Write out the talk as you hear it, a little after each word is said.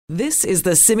This is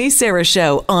the Simi Sara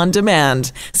Show on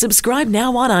demand. Subscribe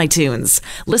now on iTunes.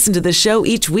 Listen to the show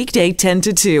each weekday 10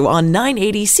 to 2 on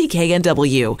 980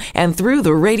 CKNW and through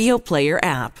the Radio Player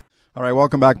app. All right,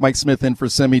 welcome back. Mike Smith in for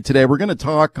Simi. Today we're going to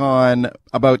talk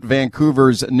about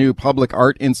Vancouver's new public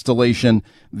art installation,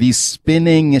 the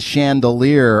Spinning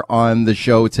Chandelier, on the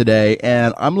show today.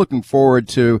 And I'm looking forward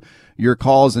to your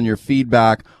calls and your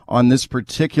feedback on this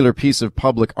particular piece of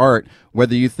public art,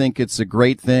 whether you think it's a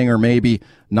great thing or maybe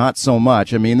not so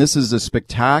much. I mean, this is a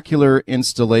spectacular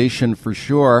installation for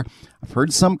sure. I've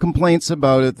heard some complaints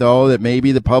about it, though, that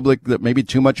maybe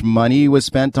too much money was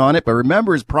spent on it. But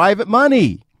remember, it's private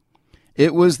money.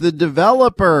 It was the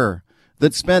developer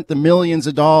that spent the millions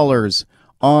of dollars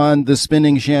on the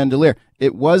Spinning Chandelier.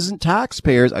 It wasn't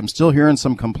taxpayers. I'm still hearing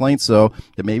some complaints, though,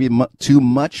 that maybe too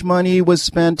much money was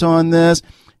spent on this.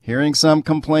 Hearing some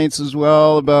complaints as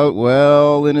well about,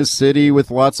 well, in a city with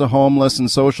lots of homeless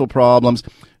and social problems,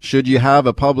 should you have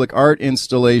a public art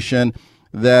installation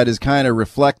that is kind of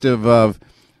reflective of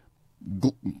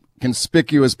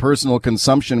conspicuous personal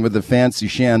consumption with the fancy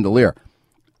chandelier?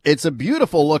 It's a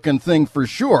beautiful looking thing for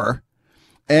sure.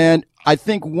 And I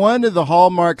think one of the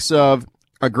hallmarks of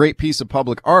a great piece of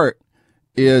public art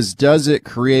is, does it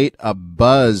create a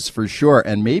buzz for sure?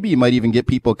 And maybe you might even get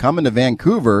people coming to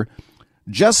Vancouver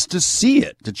just to see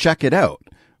it, to check it out,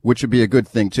 which would be a good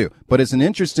thing too. But it's an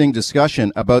interesting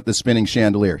discussion about the Spinning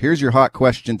Chandelier. Here's your hot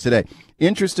question today.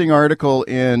 Interesting article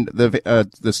in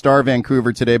the Star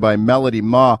Vancouver today by Melody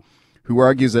Ma, who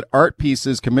argues that art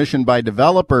pieces commissioned by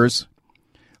developers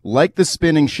like the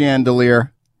Spinning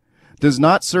Chandelier does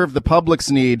not serve the public's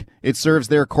need, it serves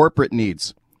their corporate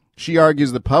needs. She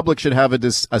argues the public should have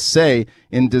a say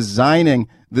in designing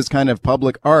this kind of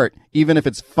public art, even if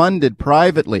it's funded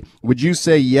privately. Would you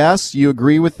say yes, you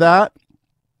agree with that?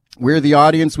 We're the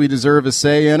audience, we deserve a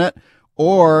say in it?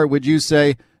 Or would you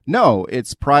say, no,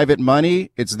 it's private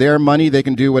money, it's their money, they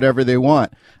can do whatever they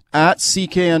want? At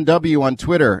CKNW on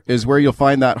Twitter is where you'll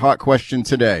find that hot question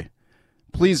today.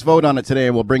 Please vote on it today,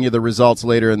 and we'll bring you the results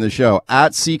later in the show.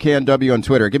 At CKNW on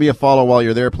Twitter. Give me a follow while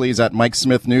you're there, please, at Mike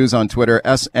Smith News on Twitter,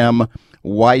 SMYTH,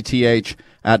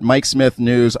 at Mike Smith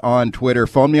News on Twitter.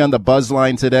 Phone me on the buzz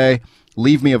line today.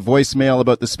 Leave me a voicemail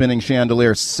about the Spinning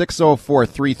Chandelier.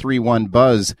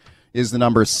 604-331-BUZZ is the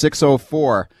number,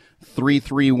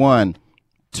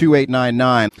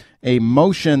 604-331-2899. A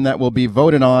motion that will be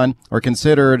voted on or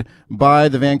considered by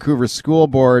the Vancouver School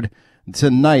Board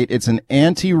tonight. It's an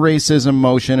anti-racism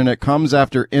motion, and it comes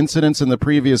after incidents in the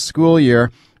previous school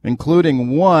year,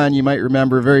 including one, you might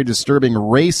remember, very disturbing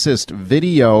racist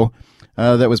video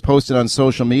that was posted on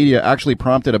social media, actually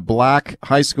prompted a black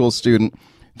high school student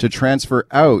to transfer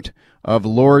out of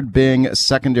Lord Byng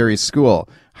Secondary School.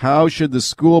 How should the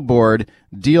school board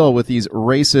deal with these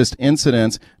racist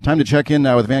incidents? Time to check in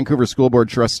now with Vancouver School Board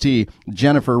trustee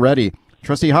Jennifer Reddy.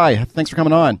 Trustee, hi. Thanks for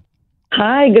coming on.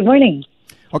 Hi, good morning.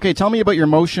 Okay, tell me about your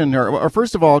motion. Or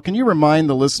first of all, can you remind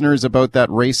the listeners about that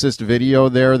racist video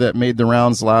there that made the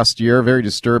rounds last year? Very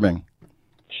disturbing.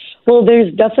 Well,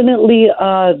 there's definitely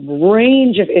a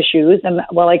range of issues, and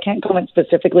while I can't comment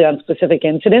specifically on specific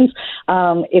incidents,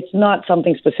 it's not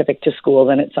something specific to schools,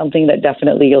 and it's something that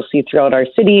definitely you'll see throughout our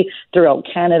city, throughout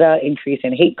Canada, increase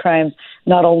in hate crimes,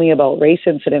 not only about race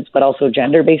incidents, but also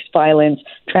gender-based violence,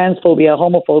 transphobia,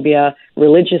 homophobia,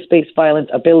 religious-based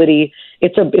violence, ability.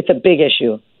 It's a big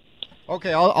issue.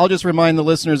 Okay, I'll just remind the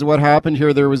listeners of what happened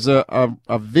here. There was a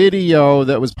video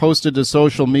that was posted to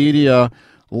social media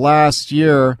last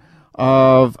year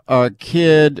of a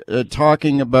kid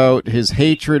talking about his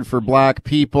hatred for black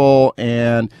people,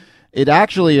 and it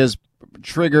actually has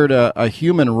triggered a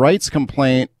human rights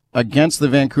complaint against the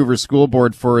Vancouver School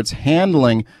Board for its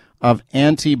handling of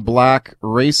anti-black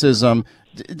racism.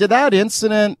 Did that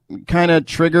incident kind of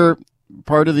trigger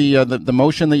part of the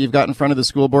motion that you've got in front of the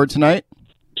school board tonight?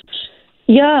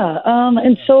 Yeah,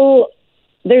 and so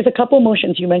there's a couple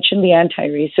motions. You mentioned the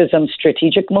anti-racism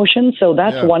strategic motion, so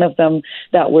that's one of them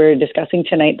that we're discussing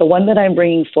tonight. The one that I'm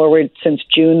bringing forward since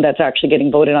June that's actually getting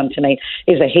voted on tonight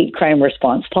is a hate crime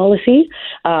response policy,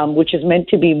 which is meant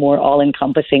to be more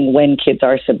all-encompassing when kids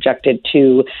are subjected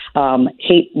to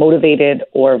hate-motivated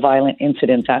or violent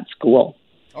incidents at school.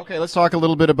 Okay, let's talk a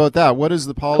little bit about that. What is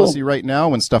the policy right now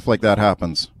when stuff like that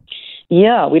happens?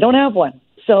 Yeah, we don't have one.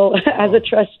 So as a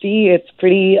trustee, it's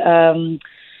pretty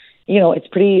it's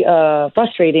pretty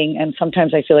frustrating. And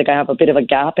sometimes I feel like I have a bit of a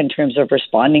gap in terms of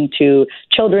responding to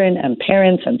children and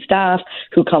parents and staff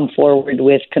who come forward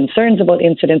with concerns about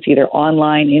incidents, either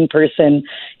online, in person,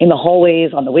 in the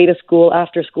hallways, on the way to school,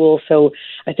 after school. So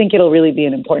I think it'll really be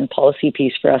an important policy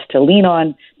piece for us to lean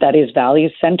on that is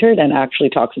values centered and actually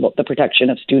talks about the protection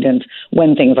of students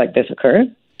when things like this occur.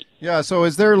 Yeah. So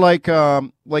is there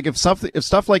if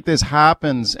stuff like this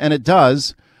happens, and it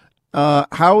does,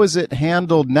 how is it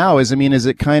handled now? Is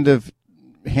it kind of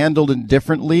handled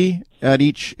differently at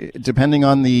each, depending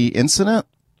on the incident?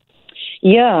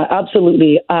 Yeah,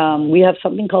 absolutely. We have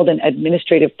something called an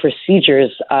administrative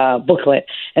procedures booklet,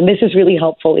 and this is really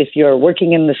helpful if you're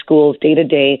working in the schools day to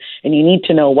day and you need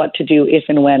to know what to do if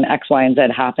and when X, Y, and Z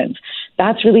happens.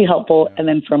 That's really helpful. And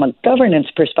then from a governance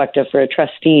perspective for a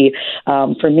trustee,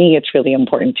 for me, it's really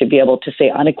important to be able to say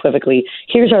unequivocally,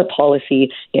 here's our policy.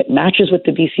 It matches with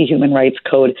the BC Human Rights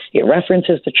Code. It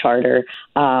references the charter.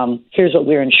 Here's what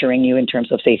we're ensuring you in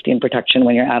terms of safety and protection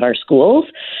when you're at our schools.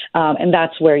 And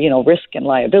that's where, risk and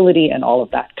liability and all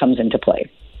of that comes into play.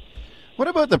 What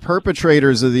about the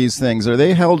perpetrators of these things? Are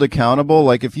they held accountable?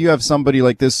 Like if you have somebody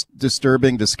like this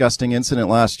disturbing, disgusting incident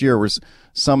last year where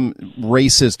some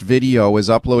racist video was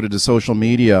uploaded to social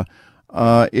media,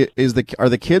 are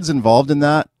the kids involved in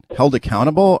that held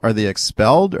accountable? Are they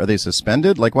expelled? Are they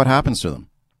suspended? Like what happens to them?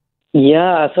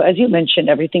 Yeah, so as you mentioned,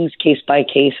 everything's case by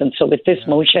case. And so with this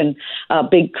motion, a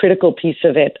big critical piece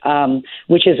of it,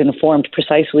 which is informed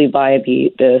precisely by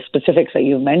the specifics that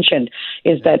you mentioned,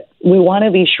 is that we want to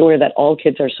be sure that all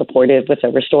kids are supported with a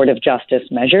restorative justice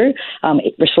measure.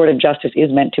 Restorative justice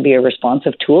is meant to be a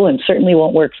responsive tool and certainly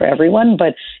won't work for everyone,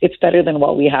 but it's better than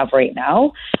what we have right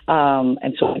now.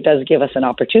 And so it does give us an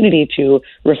opportunity to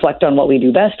reflect on what we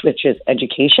do best, which is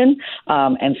education,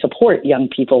 and support young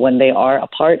people when they are a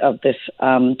part of this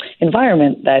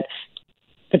environment that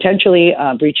potentially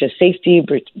breaches safety,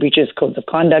 breaches codes of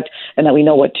conduct, and that we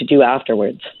know what to do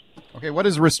afterwards. Okay, what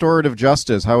is restorative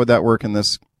justice? How would that work in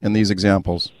these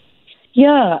examples?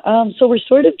 Yeah, so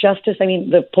restorative justice,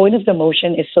 the point of the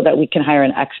motion is so that we can hire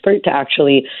an expert to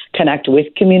actually connect with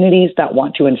communities that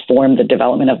want to inform the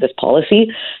development of this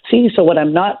policy. So what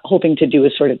I'm not hoping to do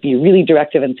is sort of be really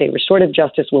directive and say restorative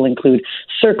justice will include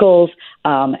circles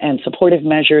and supportive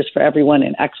measures for everyone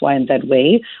in X, Y, and Z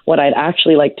way. What I'd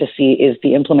actually like to see is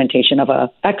the implementation of an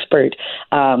expert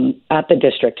at the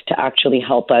district to actually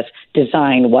help us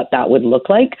design what that would look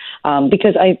like,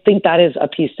 because I think that is a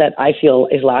piece that I feel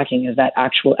is lacking, is that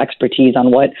actual expertise on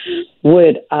what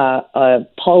would a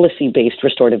policy-based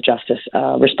restorative justice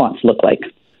response look like.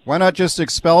 Why not just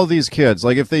expel these kids?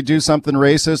 Like if they do something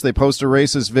racist, they post a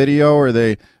racist video or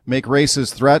they make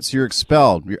racist threats, you're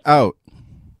expelled. You're out.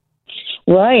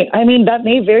 Right. That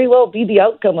may very well be the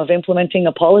outcome of implementing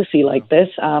a policy like this.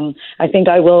 I think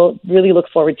I will really look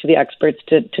forward to the experts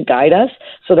to guide us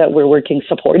so that we're working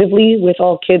supportively with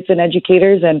all kids and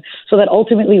educators, and so that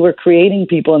ultimately we're creating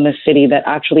people in this city that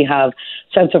actually have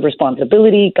sense of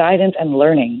responsibility, guidance, and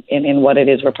learning in what it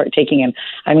is we're partaking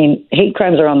in. Hate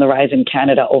crimes are on the rise in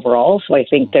Canada overall, so I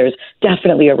think there's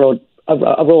definitely a role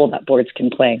that boards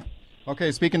can play.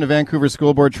 Okay, speaking to Vancouver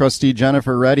School Board trustee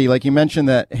Jennifer Reddy, like you mentioned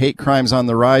that hate crimes on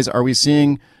the rise, are we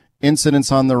seeing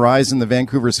incidents on the rise in the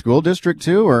Vancouver School District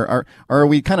too, or are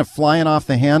we kind of flying off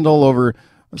the handle over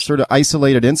sort of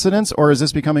isolated incidents, or is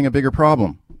this becoming a bigger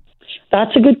problem?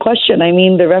 That's a good question.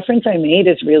 The reference I made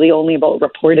is really only about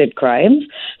reported crimes.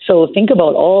 So think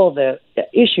about all the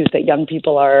issues that young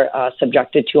people are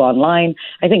subjected to online.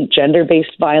 I think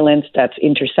gender-based violence that's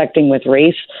intersecting with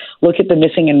race. Look at the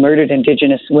missing and murdered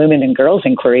Indigenous women and girls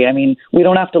inquiry. We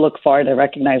don't have to look far to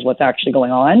recognize what's actually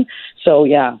going on. So,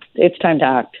 yeah, it's time to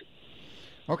act.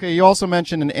 Okay, you also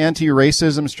mentioned an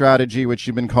anti-racism strategy, which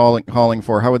you've been calling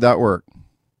for. How would that work?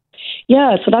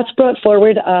 Yeah, so that's brought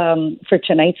forward for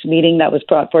tonight's meeting. That was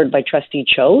brought forward by Trustee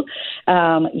Cho.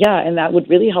 And that would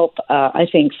really help, I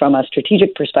think, from a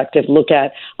strategic perspective, look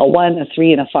at a 1, a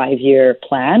 3, and a 5-year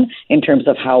plan in terms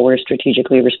of how we're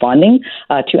strategically responding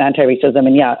to anti-racism.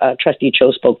 And Trustee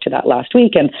Cho spoke to that last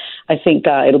week, and I think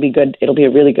it'll be good. It'll be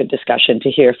a really good discussion to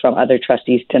hear from other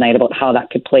trustees tonight about how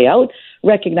that could play out,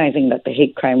 recognizing that the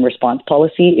hate crime response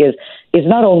policy is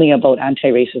not only about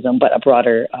anti-racism, but a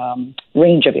broader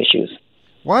range of issues.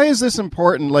 Why is this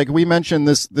important? Like we mentioned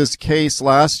this case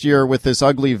last year with this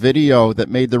ugly video that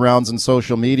made the rounds in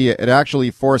social media. It actually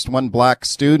forced one black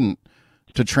student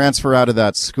to transfer out of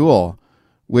that school,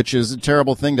 which is a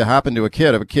terrible thing to happen to a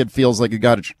kid. If a kid feels like he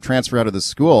got to transfer out of the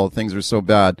school, things are so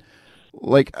bad.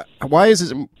 Like, why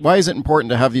is it important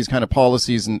to have these kind of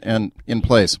policies and in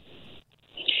place?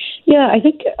 Yeah, I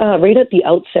think right at the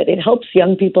outset, it helps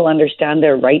young people understand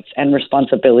their rights and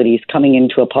responsibilities coming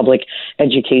into a public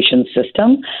education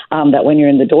system, that when you're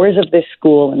in the doors of this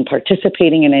school and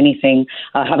participating in anything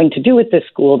having to do with this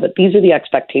school, that these are the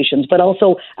expectations, but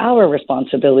also our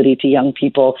responsibility to young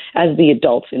people as the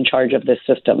adults in charge of this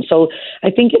system. So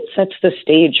I think it sets the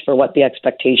stage for what the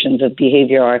expectations of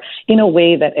behavior are in a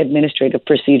way that administrative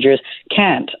procedures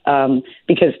can't,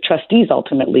 because trustees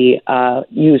ultimately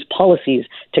use policies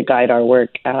to guide our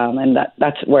work, and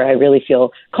that's where I really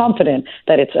feel confident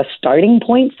that it's a starting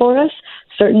point for us.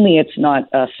 Certainly it's not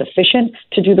sufficient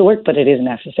to do the work, but it is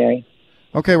necessary.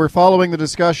 Okay, we're following the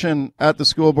discussion at the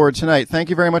school board tonight. Thank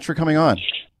you very much for coming on.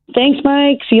 Thanks,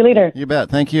 Mike. See you later. You bet.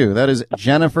 Thank you. That is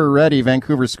Jennifer Reddy,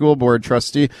 Vancouver School Board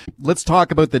trustee. Let's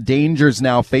talk about the dangers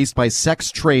now faced by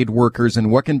sex trade workers and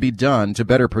what can be done to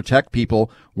better protect people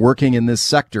working in this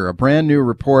sector. A brand new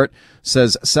report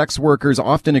says sex workers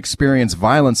often experience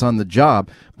violence on the job,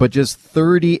 but just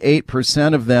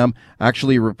 38% of them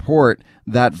actually report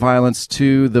that violence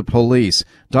to the police.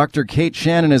 Dr. Kate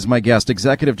Shannon is my guest,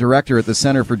 Executive Director at the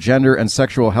Center for Gender and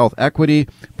Sexual Health Equity,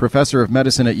 Professor of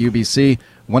Medicine at UBC,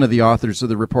 one of the authors of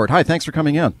the report. Hi, thanks for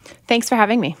coming in. Thanks for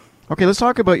having me. Okay, let's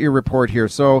talk about your report here.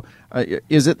 So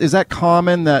is that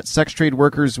common that sex trade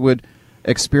workers would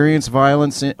experience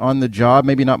violence on the job?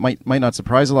 Maybe might not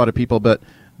surprise a lot of people, but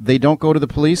they don't go to the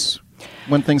police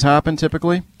when things happen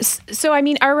typically? So,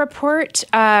 our report,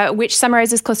 which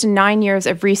summarizes close to 9 years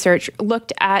of research,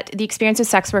 looked at the experience of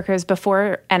sex workers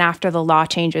before and after the law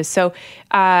changes. So,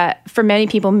 for many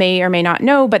people may or may not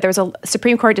know, but there was a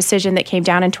Supreme Court decision that came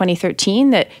down in 2013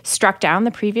 that struck down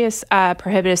the previous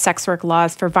prohibitive sex work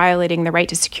laws for violating the right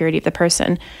to security of the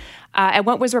person. And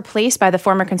what was replaced by the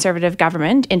former Conservative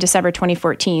government in December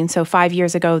 2014, so 5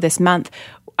 years ago this month,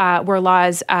 were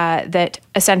laws that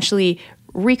essentially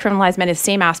recriminalized many of the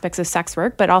same aspects of sex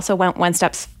work, but also went one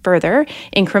step further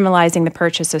in criminalizing the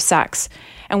purchase of sex.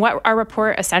 And what our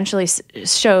report essentially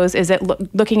shows is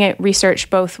that looking at research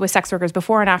both with sex workers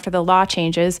before and after the law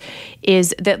changes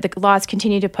is that the laws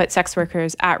continue to put sex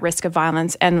workers at risk of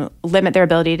violence and limit their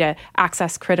ability to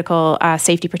access critical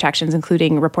safety protections,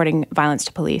 including reporting violence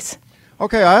to police.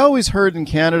 Okay, I always heard in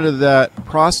Canada that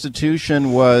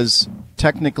prostitution was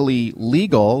technically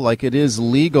legal, like it is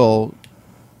legal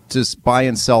to buy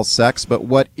and sell sex, but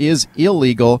what is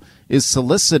illegal is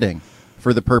soliciting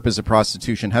for the purpose of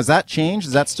prostitution. Has that changed?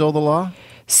 Is that still the law?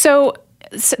 So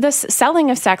the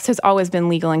selling of sex has always been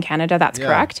legal in Canada. That's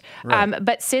correct. Right.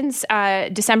 But since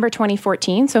December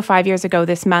 2014, so 5 years ago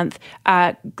this month,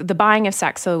 the buying of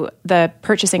sex, so the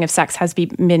purchasing of sex has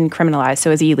been criminalized,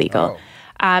 so is illegal.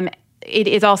 It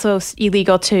is also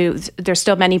illegal there's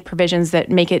still many provisions that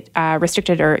make it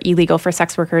restricted or illegal for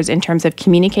sex workers in terms of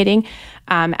communicating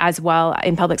as well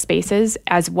in public spaces,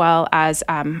 as well as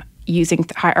using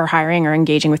or hiring or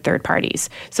engaging with third parties.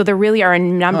 So there really are a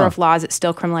number of laws that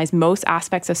still criminalize most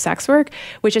aspects of sex work,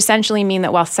 which essentially mean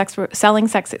that while selling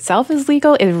sex itself is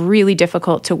legal, it's really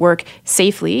difficult to work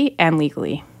safely and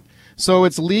legally. So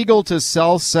it's legal to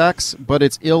sell sex, but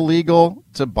it's illegal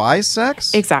to buy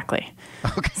sex? Exactly.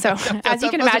 Okay. So as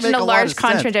you can imagine, a large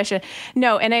contradiction.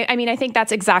 No, and I think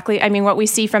that's exactly, what we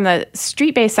see from the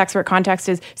street-based sex work context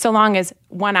is so long as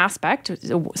one aspect,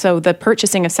 so the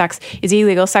purchasing of sex is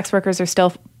illegal, sex workers are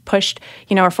still pushed,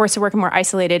 are forced to work in more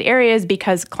isolated areas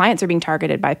because clients are being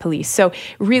targeted by police. So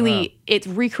really, it's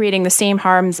recreating the same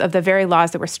harms of the very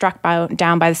laws that were struck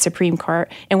down by the Supreme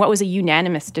Court in what was a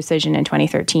unanimous decision in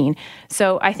 2013.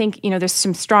 So I think, there's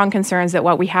some strong concerns that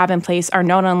what we have in place are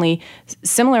not only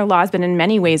similar laws, but in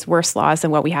many ways worse laws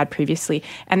than what we had previously,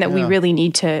 and that we really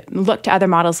need to look to other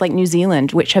models like New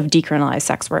Zealand, which have decriminalized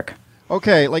sex work.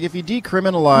 Okay, like if you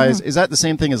decriminalize, is that the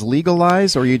same thing as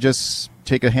legalize, or you just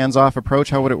take a hands-off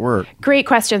approach? How would it work? Great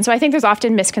question. So I think there's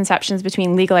often misconceptions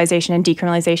between legalization and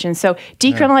decriminalization. So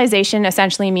decriminalization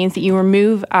essentially means that you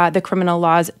remove the criminal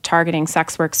laws targeting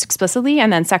sex work explicitly,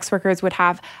 and then sex workers would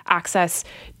have access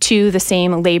to the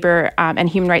same labor and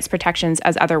human rights protections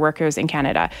as other workers in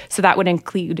Canada. So that would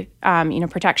include,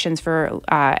 protections for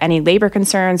any labor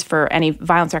concerns, for any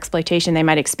violence or exploitation they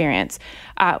might experience.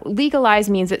 Legalize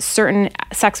means that certain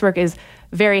sex work is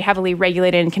very heavily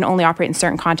regulated and can only operate in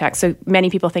certain contexts. So many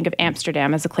people think of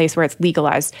Amsterdam as a place where it's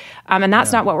legalized. And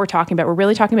that's not what we're talking about. We're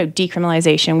really talking about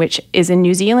decriminalization, which is in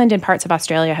New Zealand and parts of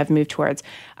Australia have moved towards,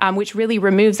 which really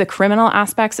removes the criminal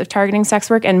aspects of targeting sex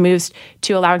work and moves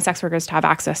to allowing sex workers to have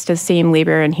access to the same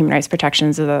labor and human rights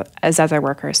protections as other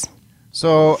workers.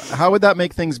 So how would that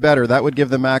make things better? That would give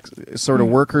them sort of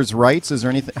workers' rights? Is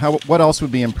there anything? What else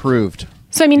would be improved?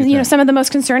 So, some of the most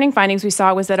concerning findings we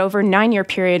saw was that over a 9-year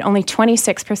period, only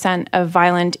 26% of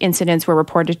violent incidents were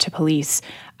reported to police.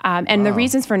 And the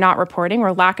reasons for not reporting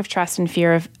were lack of trust and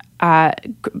fear of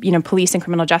police and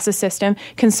criminal justice system,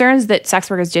 concerns that sex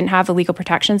workers didn't have the legal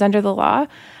protections under the law.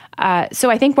 So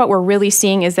I think what we're really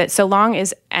seeing is that so long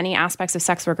as any aspects of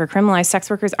sex work are criminalized, sex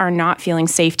workers are not feeling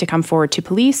safe to come forward to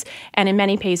police, and in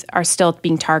many cases are still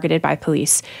being targeted by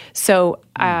police. So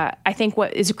I think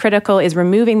what is critical is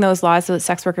removing those laws so that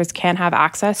sex workers can have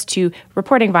access to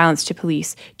reporting violence to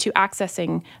police, to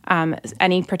accessing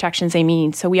any protections they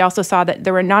need. So we also saw that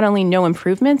there were not only no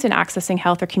improvements in accessing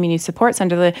health or community supports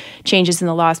under the changes in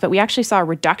the laws, but we actually saw a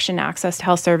reduction in access to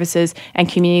health services and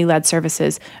community-led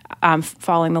services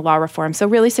following the law reform. So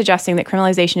really suggesting that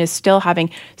criminalization is still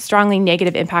having strongly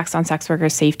negative impacts on sex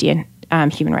workers' safety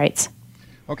and human rights.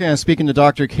 Okay, I'm speaking to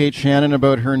Dr. Kate Shannon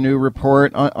about her new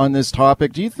report on this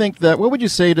topic. Do you think that, what would you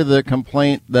say to the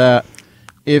complaint that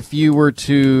if you were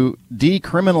to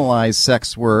decriminalize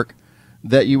sex work,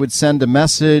 that you would send a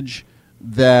message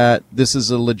that this is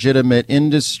a legitimate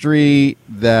industry,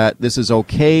 that this is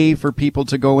okay for people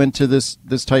to go into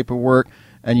this type of work,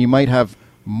 and you might have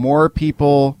more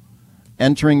people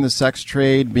entering the sex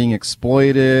trade, being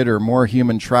exploited, or more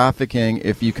human trafficking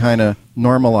if you kind of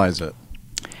normalize it?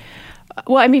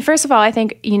 Well, I mean, first of all, I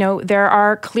think, there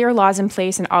are clear laws in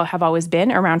place and have always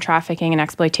been around trafficking and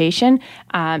exploitation.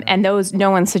 And those,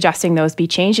 no one's suggesting those be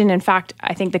changed. And in fact,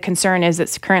 I think the concern is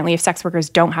that currently if sex workers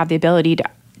don't have the ability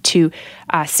to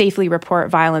safely report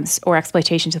violence or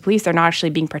exploitation to police, they're not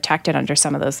actually being protected under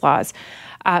some of those laws.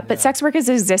 But sex work has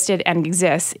existed and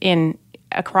exists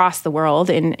across the world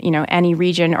in any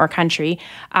region or country.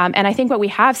 And I think what we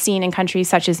have seen in countries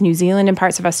such as New Zealand and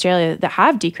parts of Australia that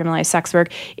have decriminalized sex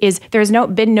work is there's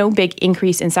been no big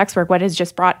increase in sex work. What has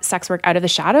just brought sex work out of the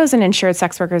shadows and ensured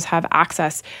sex workers have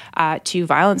access to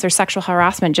violence or sexual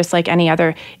harassment just like any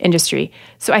other industry.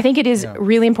 So I think it is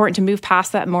really important to move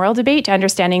past that moral debate to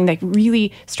understanding the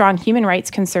really strong human rights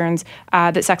concerns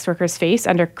that sex workers face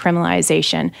under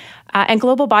criminalization. And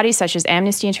global bodies such as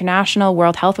Amnesty International,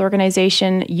 World Health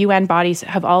Organization, UN bodies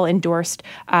have all endorsed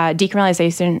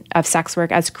decriminalization of sex work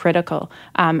as critical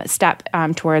step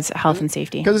towards health and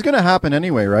safety. Because it's going to happen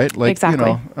anyway, right? Like,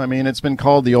 exactly. It's been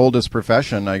called the oldest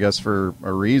profession, I guess, for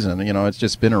a reason. It's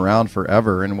just been around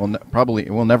forever, and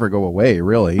it will never go away,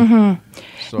 really. Mm-hmm.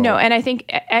 So. No, and I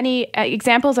think any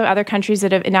examples of other countries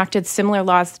that have enacted similar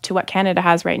laws to what Canada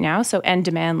has right now, so end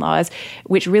demand laws,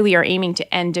 which really are aiming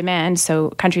to end demand. So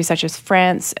countries such as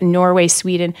France, Norway,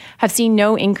 Sweden have seen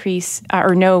no increase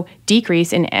or no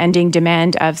decrease in ending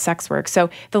demand of sex work. So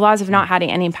the laws have not had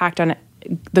any impact on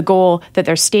the goal that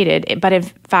they're stated. But in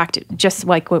fact, just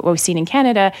like what we've seen in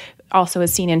Canada, also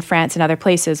is seen in France and other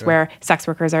places where sex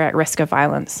workers are at risk of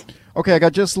violence. Okay, I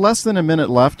got just less than a minute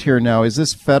left here now. Is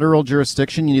this federal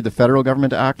jurisdiction? You need the federal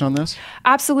government to act on this?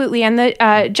 Absolutely. And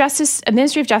the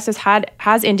Ministry of Justice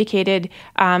has indicated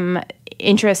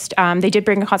interest. They did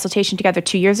bring a consultation together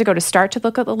 2 years ago to start to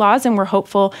look at the laws, and we're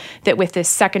hopeful that with this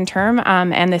second term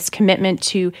and this commitment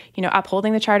to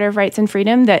upholding the Charter of Rights and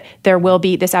Freedom, that there will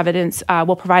be this evidence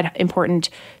will provide important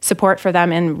support for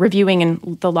them in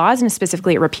reviewing the laws and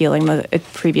specifically repealing the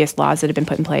previous laws that have been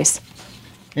put in place.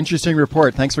 Interesting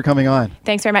report. Thanks for coming on.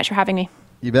 Thanks very much for having me.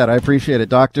 You bet. I appreciate it.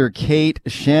 Dr. Kate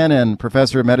Shannon,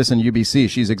 professor of medicine, UBC.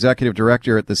 She's executive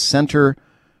director at the Center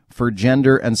for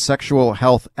Gender and Sexual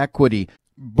Health Equity.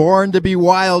 Born to be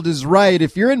wild is right.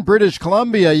 If you're in British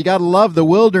Columbia, you got to love the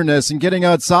wilderness and getting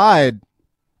outside.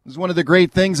 It's one of the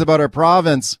great things about our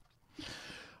province.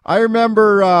 I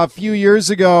remember a few years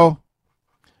ago,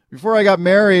 before I got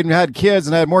married and had kids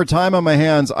and had more time on my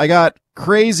hands, I got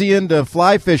crazy into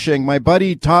fly fishing. My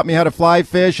buddy taught me how to fly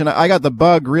fish, and I got the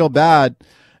bug real bad.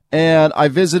 And I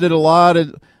visited a lot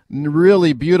of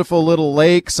really beautiful little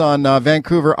lakes on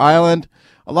Vancouver Island.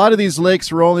 A lot of these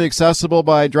lakes were only accessible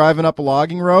by driving up a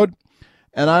logging road.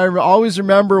 And I always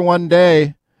remember one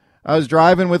day I was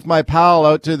driving with my pal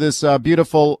out to this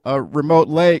beautiful remote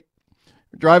lake,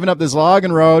 driving up this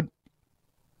logging road.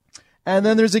 And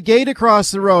then there's a gate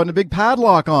across the road and a big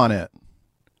padlock on it.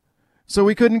 So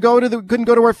we couldn't go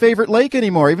to our favorite lake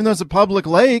anymore, even though it's a public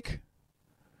lake.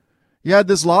 You had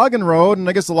this logging road, and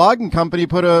I guess the logging company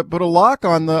put a lock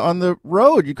on the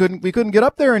road. We couldn't get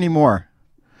up there anymore.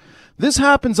 This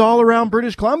happens all around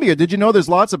British Columbia. Did you know there's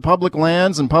lots of public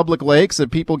lands and public lakes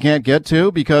that people can't get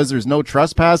to because there's no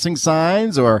trespassing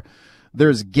signs, or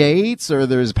there's gates, or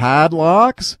there's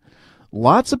padlocks?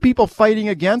 Lots of people fighting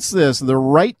against this, the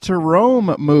Right to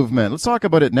Roam movement. Let's talk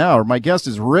about it now. My guest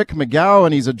is Rick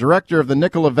McGowan. He's a director of the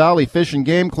Nicola Valley Fish and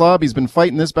Game Club. He's been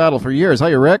fighting this battle for years.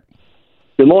 Hiya, Rick.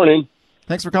 Good morning.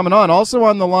 Thanks for coming on. Also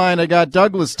on the line, I got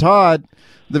Douglas Todd,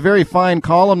 the very fine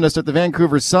columnist at the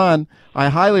Vancouver Sun. I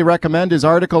highly recommend his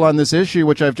article on this issue,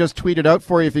 which I've just tweeted out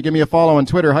for you if you give me a follow on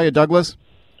Twitter. Hiya, Douglas.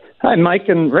 Hi, Mike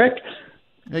and Rick.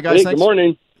 Hey, guys. Good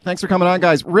morning. Thanks for coming on,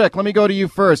 guys. Rick, let me go to you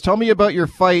first. Tell me about your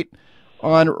fight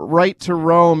on right to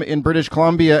roam in British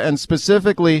Columbia, and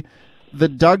specifically the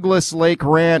Douglas Lake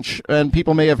Ranch, and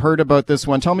people may have heard about this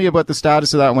one. Tell me about the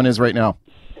status of that one is right now.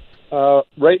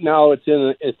 Right now, it's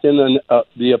in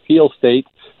the appeal state,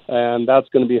 and that's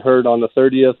going to be heard on the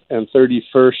 30th and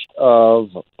 31st of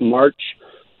March.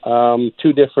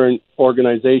 Two different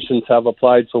organizations have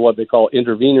applied for what they call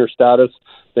intervenor status.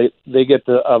 They get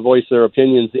to voice their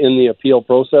opinions in the appeal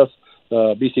process.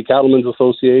 The BC Cattlemen's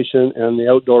Association and the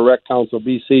Outdoor Rec Council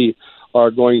BC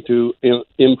are going to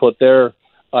input their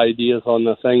ideas on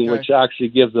the thing, okay, which actually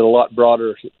gives it a lot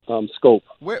broader scope.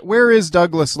 Where is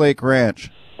Douglas Lake Ranch?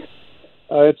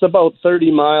 It's about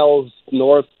 30 miles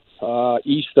north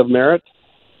east of Merritt.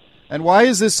 And why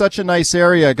is this such a nice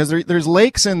area? Because there's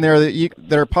lakes in there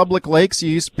that are public lakes.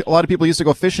 A lot of people used to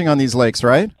go fishing on these lakes,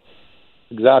 right?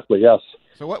 Exactly, yes.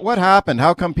 So what happened?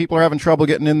 How come people are having trouble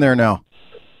getting in there now?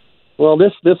 Well,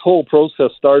 this whole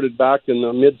process started back in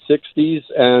the mid-'60s,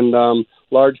 and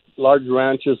large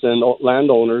ranches and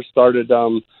landowners started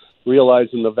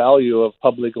realizing the value of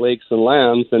public lakes and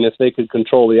lands, and if they could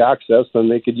control the access, then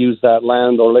they could use that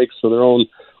land or lakes for their own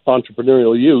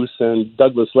entrepreneurial use. And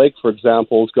Douglas Lake, for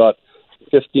example, has got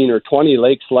 15 or 20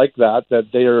 lakes like that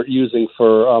they are using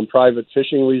for private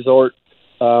fishing resort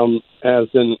as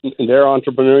in their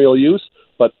entrepreneurial use.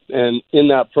 And in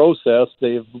that process,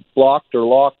 they've blocked or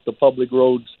locked the public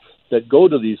roads that go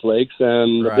to these lakes,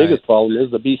 and the biggest problem is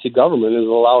the BC government is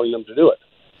allowing them to do it.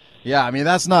 Yeah, I mean,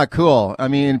 that's not cool. I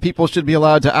mean, people should be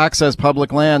allowed to access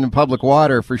public land and public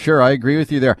water, for sure. I agree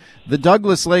with you there. The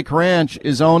Douglas Lake Ranch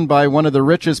is owned by one of the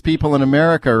richest people in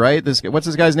America, right? What's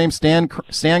this guy's name? Stan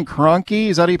Kroenke?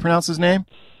 Is that how you pronounce his name?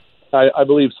 I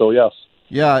believe so, yes.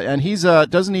 Yeah, and he's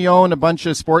doesn't he own a bunch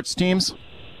of sports teams?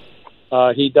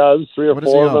 He does, 3 or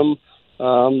 4 of them.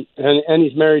 And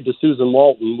he's married to Susan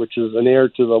Walton, which is an heir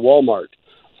to the Walmart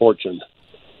fortune.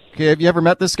 Okay, have you ever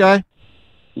met this guy?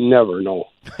 Never, no.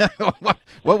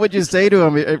 What would you say to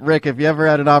him, Rick, if you ever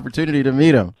had an opportunity to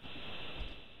meet him?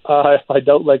 I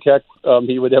doubt like heck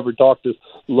he would ever talk to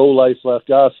lowlife like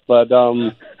us, but,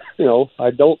 I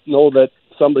don't know that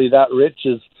somebody that rich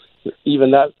is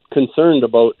even that concerned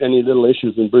about any little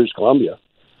issues in British Columbia.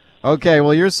 Okay,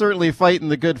 well, you're certainly fighting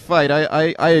the good fight.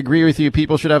 I agree with you.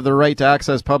 People should have the right to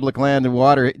access public land and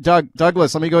water.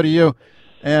 Douglas, let me go to you.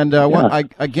 And I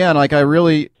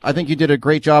think you did a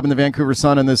great job in the Vancouver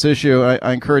Sun on this issue.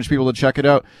 I encourage people to check it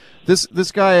out. This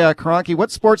guy, Kroenke,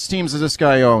 what sports teams does this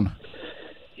guy own?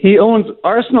 He owns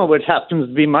Arsenal, which happens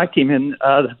to be my team in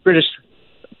the British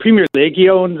Premier League. He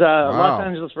owns Los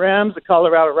Angeles Rams, the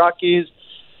Colorado Rockies,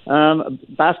 a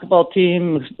basketball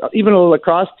team, even a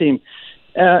lacrosse team.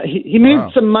 He made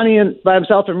some money by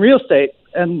himself in real estate,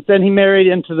 and then he married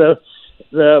into the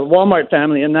Walmart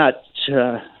family, and that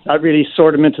really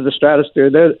soared him into the stratosphere.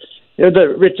 They're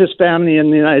the richest family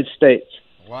in the United States.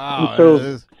 Wow,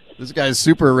 so, this guy's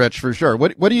super rich for sure.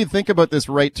 What do you think about this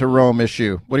right to roam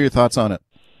issue? What are your thoughts on it?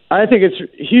 I think it's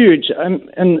huge.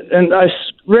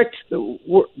 Rick,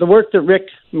 the work that Rick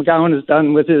McGowan has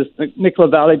done with his Nicola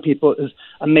Valley people is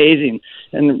amazing,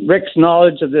 and Rick's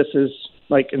knowledge of this is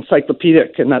like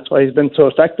encyclopedic, and that's why he's been so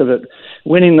effective at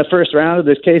winning the first round of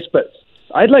this case. But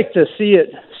I'd like to see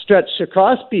it stretch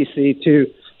across BC to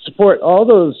support all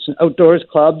those outdoors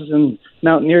clubs and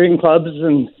mountaineering clubs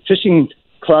and fishing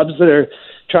clubs that are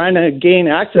trying to gain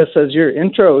access, as your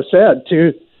intro said,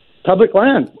 to public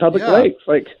land, public lakes.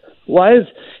 Like,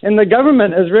 and the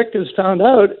government, as Rick has found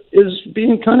out, is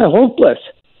being kind of hopeless,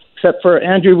 except for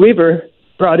Andrew Weaver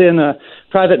brought in a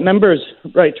private member's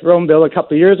right to roam bill a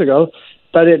couple of years ago,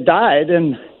 but it died,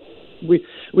 and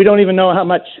we don't even know how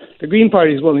much the Green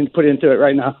Party is willing to put into it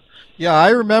right now. Yeah, I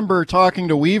remember talking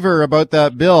to Weaver about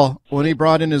that bill when he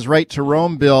brought in his right to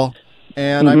roam bill,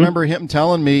 and I remember him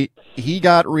telling me he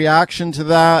got reaction to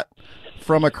that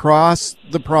from across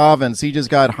the province. He just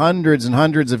got hundreds and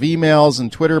hundreds of emails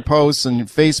and Twitter posts and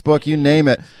Facebook, you name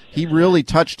it. He really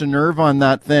touched a nerve on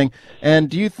that thing. And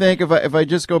do you think, if I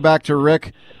just go back to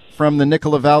Rick from the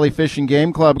Nicola Valley Fishing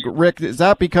Game Club, Rick, is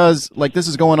that because like this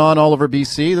is going on all over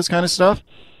BC, this kind of stuff?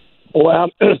 Oh,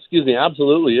 excuse me,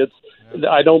 absolutely.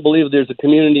 I don't believe there's a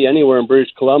community anywhere in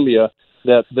British Columbia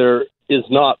that there is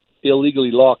not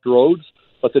illegally locked roads.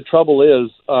 But the trouble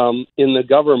is, in the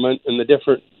government and the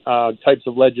different types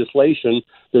of legislation,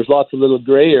 there's lots of little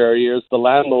gray areas the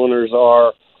landowners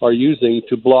are using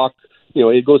to block.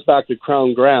 It goes back to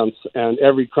Crown grants, and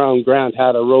every Crown grant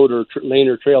had a road or lane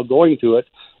or trail going to it.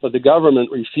 but the government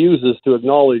refuses to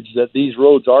acknowledge that these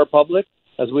roads are public.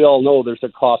 As we all know, there's a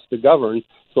cost to govern,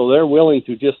 so they're willing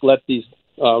to just let these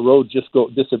roads just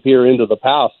disappear into the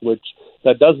past, which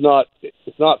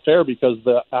it's not fair because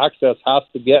the access has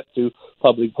to get to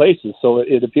public places. So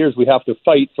it appears we have to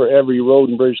fight for every road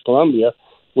in British Columbia,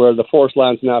 where the Forest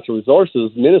Lands Natural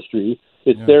Resources Ministry,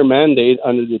 it's their mandate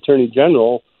under the Attorney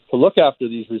General to look after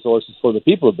these resources for the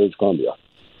people of British Columbia.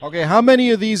 Okay, how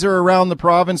many of these are around the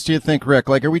province, do you think, Rick?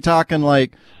 Like, are we talking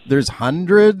like there's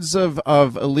hundreds of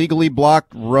illegally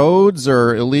blocked roads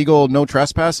or illegal no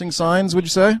trespassing signs, would you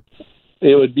say?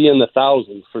 It would be in the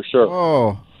thousands for sure.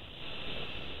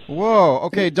 Whoa.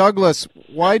 Okay, Douglas,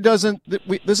 why doesn't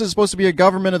this is supposed to be a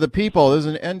government of the people. This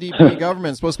is an NDP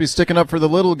government. It's supposed to be sticking up for the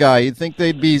little guy. You'd think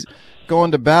they'd be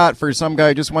going to bat for some guy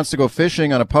who just wants to go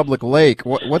fishing on a public lake.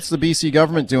 What's the BC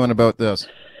government doing about this?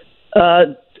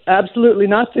 Absolutely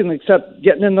nothing except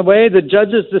getting in the way. The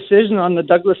judge's decision on the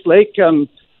Douglas Lake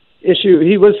issue,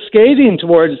 he was scathing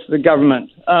towards the government,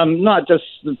 not just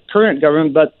the current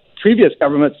government, but previous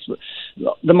governments,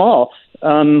 them all.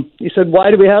 He said,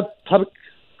 why do we have public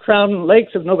crown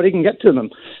lakes if nobody can get to them?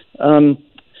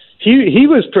 He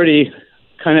was pretty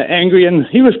kind of angry, and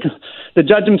the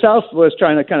judge himself was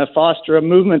trying to kind of foster a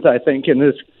movement, I think, in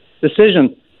his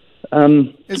decision.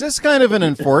 Is this kind of an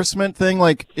enforcement thing?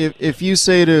 Like if you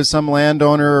say to some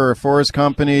landowner or a forest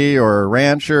company or a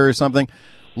rancher or something,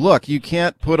 look, you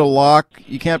can't put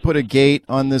a gate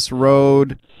on this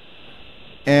road,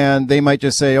 and they might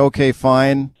just say, okay,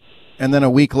 fine. And then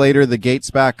a week later, the gate's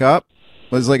back up.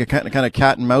 Was like a kind of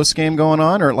cat and mouse game going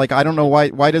on? Or like, I don't know,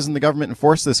 why doesn't the government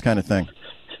enforce this kind of thing?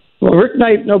 Well, Rick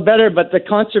might know better, but the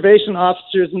conservation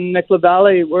officers in Nicola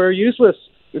Valley were useless,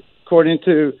 according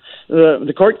to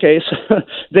the court case.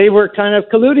 They were kind of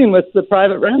colluding with the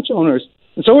private ranch owners.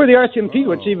 And so were the RCMP,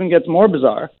 which even gets more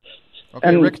bizarre. Okay,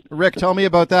 and Rick, tell me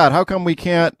about that. How come we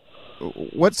can't?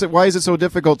 Why is it so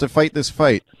difficult to fight this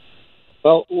fight?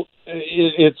 Well,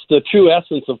 it's the true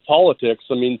essence of politics.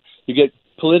 I mean, you get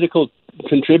political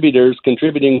contributors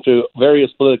contributing to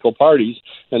various political parties,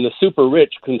 and the super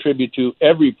rich contribute to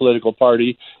every political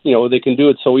party. You know, they can do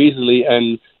it so easily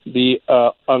and be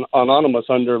anonymous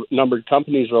under numbered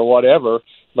companies or whatever.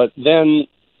 But then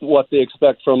what they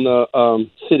expect from the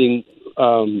sitting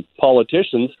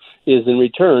politicians is, in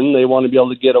return, they want to be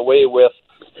able to get away with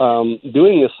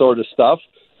doing this sort of stuff.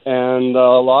 And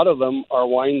a lot of them are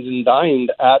wined and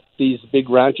dined at these big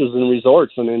ranches and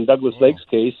resorts. And in Douglas Lake's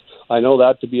case, I know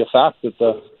that to be a fact, that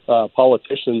the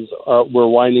politicians were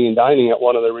wining and dining at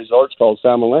one of the resorts called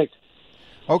Salmon Lake.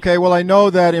 Okay, well, I know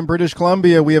that in British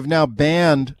Columbia we have now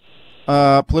banned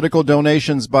political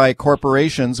donations by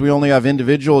corporations. We only have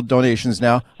individual donations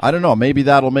now. I don't know, maybe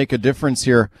that'll make a difference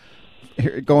here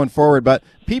going forward. But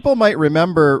people might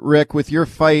remember, Rick, with your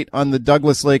fight on the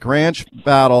Douglas Lake Ranch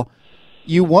battle,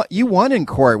 you won in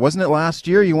court. Wasn't it last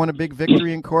year? You won a big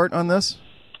victory in court on this?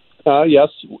 Yes,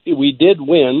 we did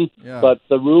win, but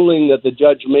the ruling that the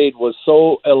judge made was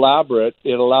so elaborate,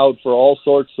 it allowed for all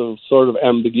sorts of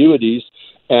ambiguities,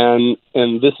 and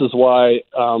this is why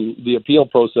the appeal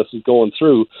process is going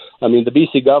through. I mean, the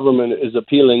BC government is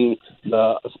appealing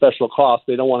the special cost.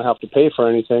 They don't want to have to pay for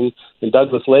anything. And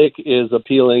Douglas Lake is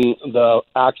appealing the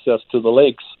access to the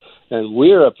lakes, and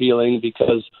we're appealing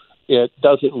because it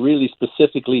doesn't really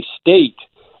specifically state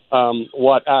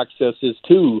what access is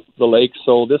to the lake.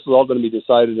 So this is all going to be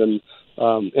decided in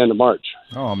end of March.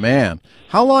 Oh, man.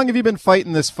 How long have you been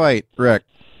fighting this fight, Rick?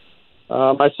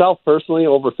 Myself, personally,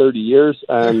 over 30 years.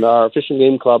 And our Fishing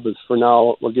Game Club is, for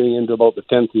now, we're getting into about the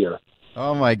 10th year.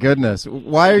 Oh, my goodness.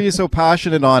 Why are you so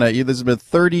passionate on it? This has been a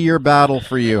 30-year battle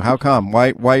for you. How come?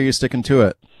 Why are you sticking to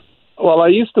it? Well, I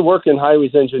used to work in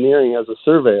highways engineering as a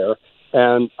surveyor,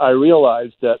 and I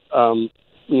realized that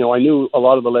I knew a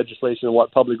lot of the legislation and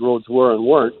what public roads were and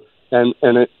weren't, and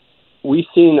we've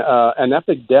seen an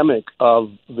epidemic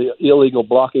of the illegal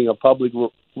blocking of public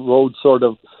roads sort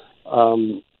of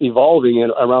evolving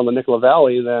around the Nicola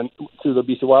Valley. Then through the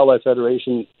BC Wildlife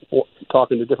Federation,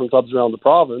 talking to different clubs around the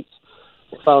province,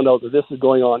 found out that this is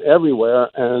going on everywhere,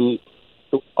 and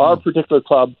our particular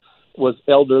club was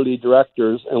elderly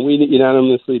directors, and we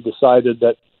unanimously decided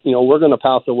that we're going to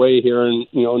pass away here in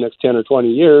next 10 or 20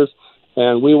 years.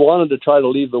 And we wanted to try to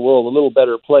leave the world a little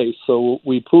better place. So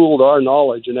we pooled our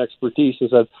knowledge and expertise and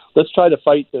said, let's try to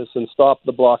fight this and stop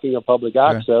the blocking of public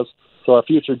access so our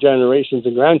future generations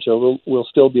and grandchildren will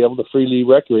still be able to freely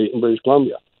recreate in British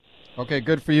Columbia. Okay,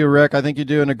 good for you, Rick. I think you're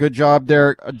doing a good job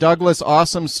there. Douglas,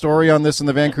 awesome story on this in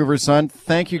the Vancouver Sun.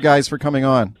 Thank you guys for coming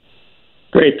on.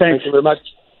 Great, thanks. Thank you very much.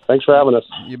 Thanks for having us.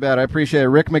 You bet. I appreciate it.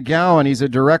 Rick McGowan, he's a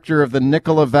director of the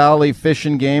Nicola Valley Fish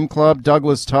and Game Club.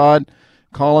 Douglas Todd,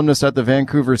 columnist at the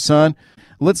Vancouver Sun.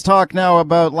 Let's talk now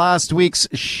about last week's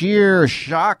Scheer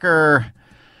shocker.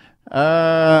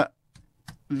 The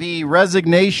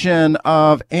resignation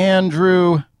of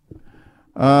Andrew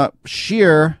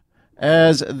Scheer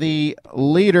as the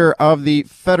leader of the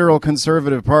Federal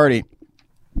Conservative Party.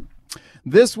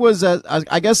 This was,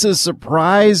 I guess, a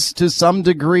surprise to some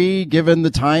degree, given the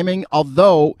timing,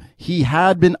 although he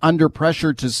had been under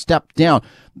pressure to step down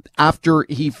after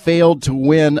he failed to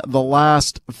win the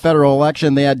last federal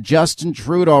election. They had Justin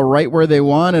Trudeau right where they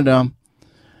wanted him,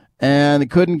 and they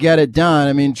couldn't get it done.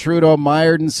 I mean, Trudeau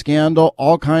mired in scandal,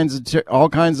 all kinds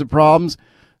of problems,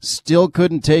 still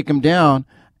couldn't take him down.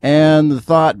 And the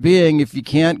thought being, if you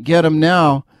can't get him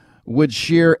now, would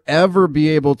Scheer ever be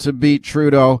able to beat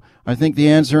Trudeau? I think the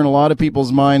answer in a lot of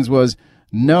people's minds was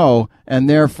no, and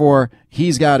therefore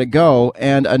he's got to go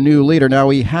and a new leader. Now,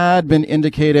 he had been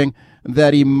indicating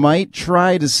that he might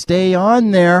try to stay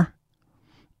on there,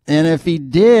 and if he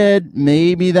did,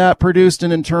 maybe that produced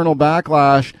an internal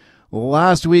backlash.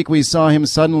 Last week, we saw him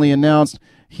suddenly announce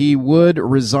he would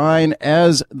resign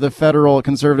as the federal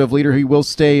Conservative leader. He will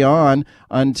stay on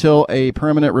until a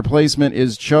permanent replacement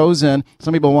is chosen.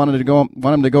 Some people want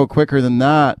him to go quicker than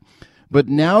that. But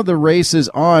now the race is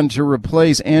on to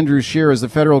replace Andrew Scheer as the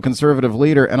federal Conservative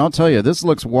leader. And I'll tell you, this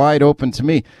looks wide open to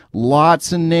me.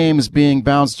 Lots of names being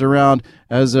bounced around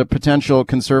as a potential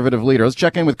Conservative leader. Let's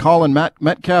check in with Colin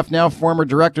Metcalf, now former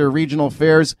Director of Regional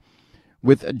Affairs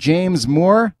with James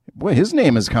Moore. Boy, his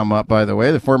name has come up, by the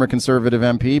way, the former Conservative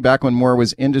MP, back when Moore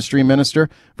was Industry Minister.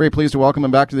 Very pleased to welcome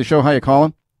him back to the show. Hiya,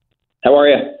 Colin. How are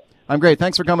you? I'm great.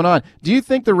 Thanks for coming on. Do you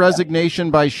think the resignation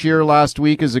by Scheer last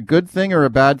week is a good thing or a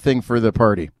bad thing for the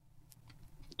party?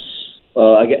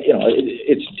 Well,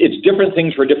 it's different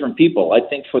things for different people. I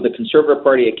think for the Conservative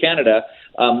Party of Canada,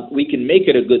 we can make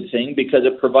it a good thing because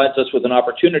it provides us with an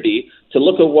opportunity to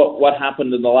look at what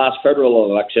happened in the last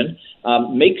federal election,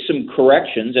 make some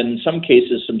corrections, and in some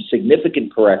cases some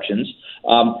significant corrections,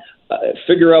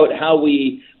 figure out how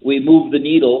we move the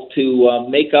needle to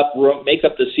make up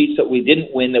the seats that we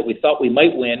didn't win that we thought we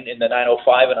might win in the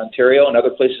 905 in Ontario and other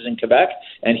places in Quebec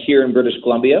and here in British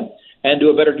Columbia, and do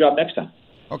a better job next time.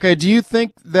 Okay, do you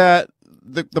think that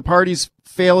the party's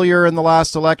failure in the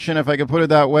last election, if I could put it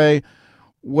that way,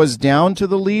 was down to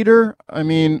the leader? I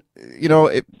mean,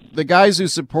 the guys who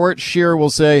support Scheer will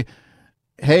say,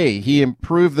 hey, he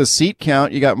improved the seat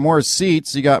count, you got more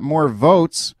seats, you got more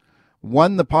votes,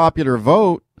 won the popular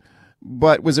vote,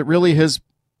 but was it really his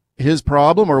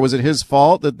problem, or was it his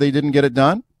fault that they didn't get it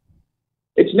done?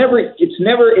 It's never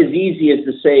as easy as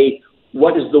to say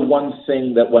what is the one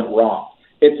thing that went wrong.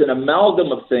 It's an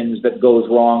amalgam of things that goes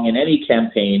wrong in any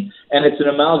campaign, and it's an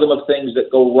amalgam of things that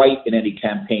go right in any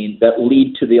campaign that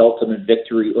lead to the ultimate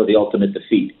victory or the ultimate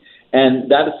defeat.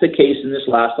 And that is the case in this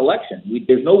last election.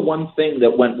 There's no one thing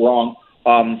that went wrong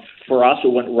for us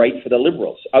or went right for the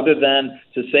Liberals, other than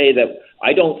to say that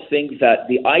I don't think that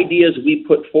the ideas we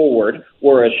put forward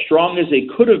were as strong as they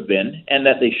could have been and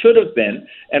that they should have been.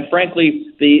 And frankly,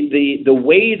 the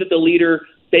way that the leader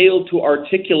failed to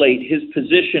articulate his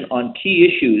position on key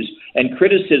issues and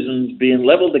criticisms being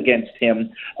leveled against him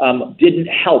didn't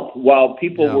help while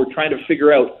people were trying to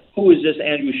figure out who is this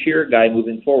Andrew Scheer guy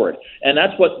moving forward. And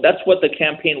that's what the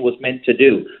campaign was meant to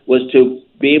do, was to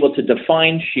be able to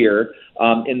define Scheer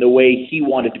in the way he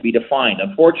wanted to be defined.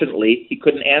 Unfortunately, he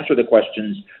couldn't answer the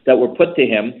questions that were put to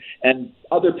him, and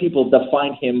other people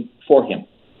defined him for him.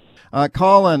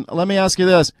 Colin, let me ask you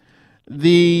this.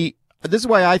 This is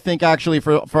why I think, actually,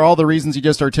 for all the reasons you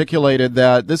just articulated,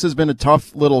 that this has been a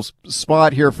tough little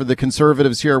spot here for the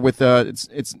Conservatives here. With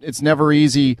it's never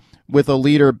easy with a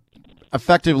leader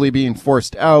effectively being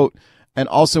forced out, and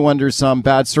also under some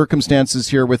bad circumstances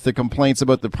here with the complaints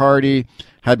about the party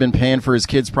had been paying for his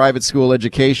kids' private school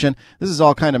education. This is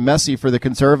all kind of messy for the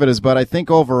Conservatives, but I think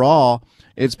overall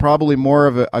it's probably more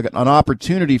of an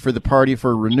opportunity for the party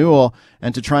for renewal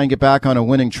and to try and get back on a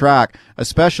winning track,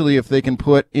 especially if they can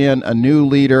put in a new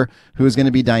leader who's going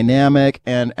to be dynamic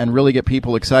and really get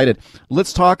people excited.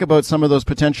 Let's talk about some of those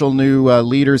potential new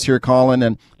leaders here, Colin.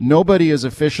 And nobody is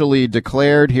officially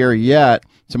declared here yet,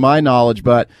 to my knowledge,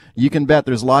 but you can bet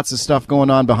there's lots of stuff going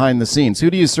on behind the scenes. Who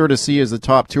do you sort of see as the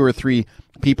top two or three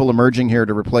people emerging here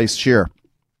to replace Scheer?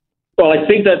 Well, I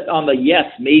think that on the yes,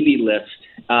 maybe list,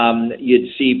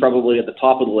 you'd see probably at the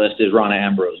top of the list is Rona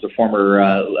Ambrose, the former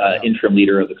interim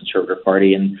leader of the Conservative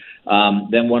Party, and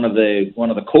then one of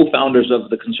the co-founders of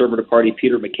the Conservative Party,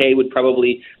 Peter MacKay, would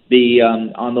probably be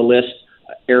on the list.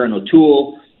 Erin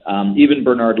O'Toole, even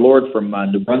Bernard Lord from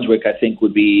New Brunswick, I think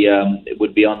would be on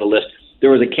the list. There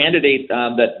was a candidate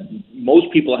that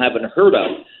most people haven't heard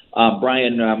of,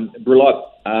 Brian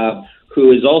Brulotte,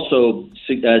 who is also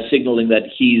signaling that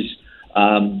he's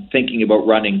thinking about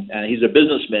running. He's a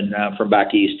businessman from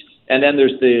back east. And then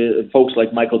there's the folks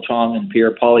like Michael Chong and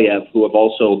Pierre Poilievre, who have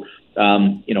also,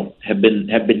 have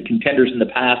been contenders in the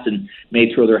past and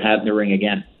may throw their hat in the ring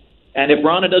again. And if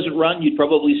Rana doesn't run, you'd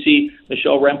probably see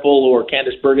Michelle Rempel or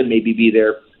Candice Bergen maybe be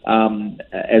there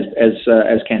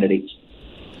as candidates.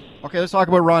 Okay, let's talk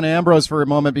about Rona Ambrose for a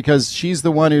moment, because she's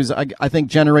the one who's, I think,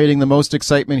 generating the most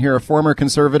excitement here. A former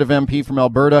Conservative MP from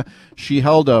Alberta. She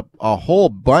held a whole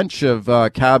bunch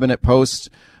of cabinet posts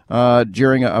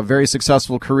during a very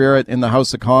successful career in the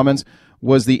House of Commons,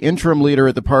 was the interim leader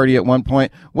at the party at one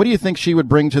point. What do you think she would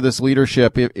bring to this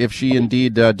leadership if she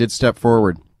indeed did step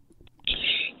forward?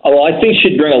 Oh, well, I think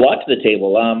she'd bring a lot to the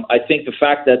table. I think the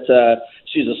fact that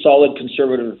she's a solid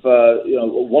conservative,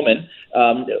 woman,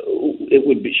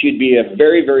 she'd be a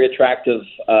very, very attractive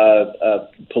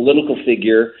political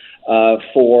figure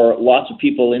for lots of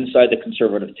people inside the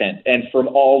conservative tent and from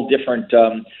all different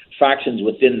factions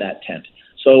within that tent.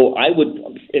 So I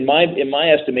would, in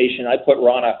my estimation, I put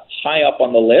Rana high up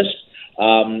on the list.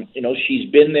 She's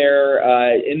been there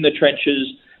in the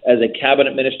trenches as a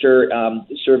cabinet minister,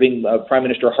 serving Prime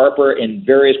Minister Harper in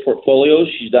various portfolios.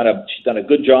 She's done a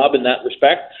good job in that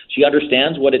respect. She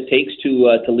understands what it takes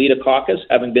to lead a caucus,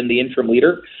 having been the interim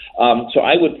leader. So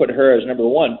I would put her as number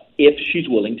one if she's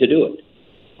willing to do it.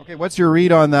 Okay, what's your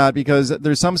read on that? Because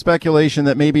there's some speculation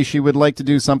that maybe she would like to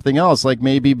do something else, like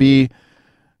maybe be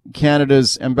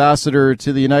Canada's ambassador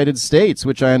to the United States,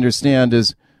 which I understand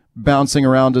is bouncing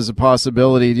around as a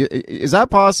possibility. Is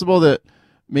that possible that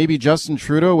maybe Justin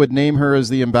Trudeau would name her as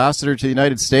the ambassador to the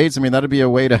United States? I mean, that'd be a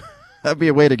way to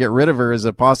get rid of her as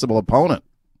a possible opponent.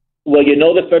 Well,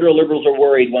 the federal Liberals are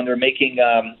worried when they're making,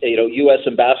 U.S.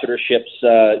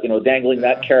 ambassadorships, dangling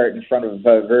that carrot in front of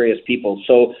various people.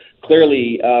 So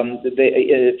clearly,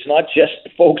 it's not just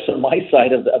folks on my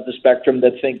side of the spectrum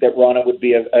that think that Rana would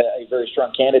be a very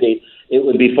strong candidate. It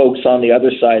would be folks on the other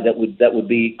side that would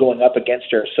be going up against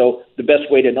her. So the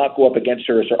best way to not go up against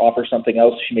her is to offer something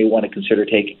else she may want to consider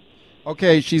taking.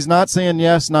 Okay, she's not saying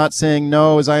yes, not saying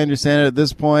no, as I understand it at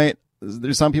this point.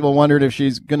 There's some people wondered if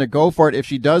she's going to go for it. If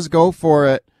she does go for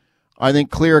it, I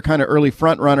think clear kind of early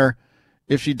front runner.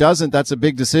 If she doesn't, that's a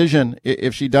big decision.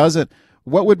 If she doesn't,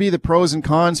 what would be the pros and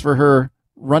cons for her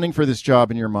running for this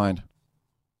job in your mind?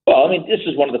 Well, I mean, this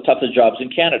is one of the toughest jobs in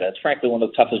Canada. It's frankly one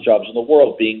of the toughest jobs in the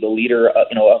world, being the leader, of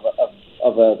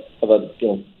a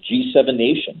G7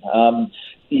 nation.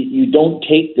 You don't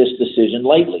take this decision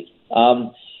lightly.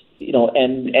 And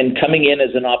coming in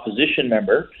as an opposition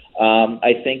member,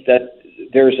 I think that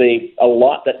there's a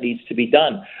lot that needs to be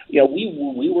done.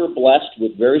 We were blessed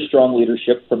with very strong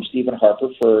leadership from Stephen Harper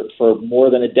for more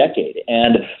than a decade,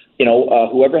 and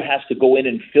whoever has to go in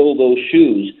and fill those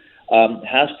shoes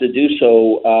has to do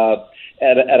so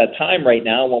at a time right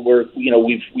now when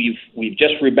we've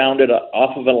just rebounded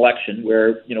off of an election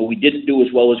where we didn't do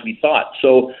as well as we thought.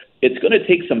 So it's going to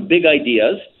take some big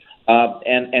ideas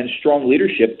and strong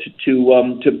leadership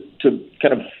to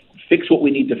kind of fix what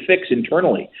we need to fix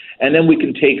internally. And then we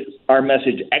can take our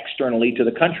message externally to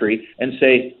the country and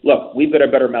say, look, we've got a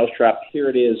better mousetrap. Here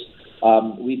it is.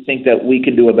 We think that we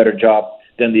can do a better job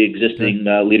than the existing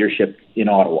leadership in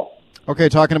Ottawa. Okay,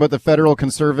 talking about the federal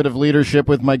Conservative leadership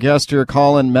with my guest here,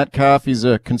 Colin Metcalfe. He's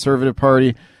a Conservative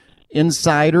Party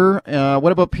insider.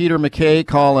 What about Peter MacKay,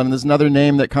 Colin? There's another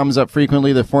name that comes up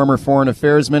frequently, the former Foreign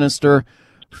Affairs Minister,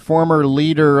 former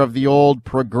leader of the old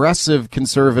Progressive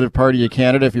Conservative Party of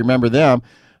Canada, if you remember them.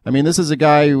 I mean, this is a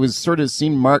guy who was sort of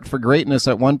seen marked for greatness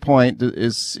at one point.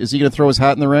 Is he going to throw his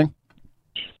hat in the ring?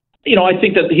 I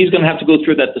think that he's going to have to go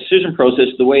through that decision process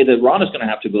the way that Ron is going to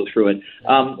have to go through it.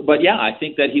 But yeah, I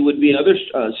think that he would be another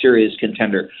serious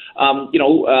contender.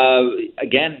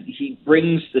 Again, he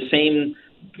brings the same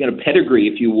pedigree,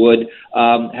 if you would,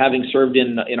 having served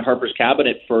in Harper's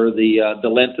cabinet for the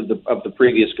length of the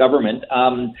previous government,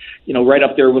 right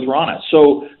up there with Rana.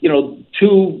 So,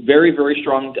 two very, very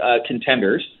strong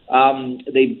contenders.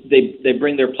 They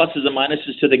bring their pluses and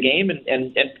minuses to the game,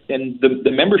 and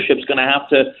the membership's going to have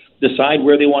to decide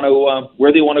where they want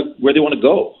to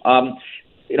go.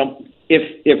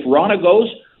 If Rana goes,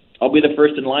 I'll be the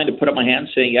first in line to put up my hand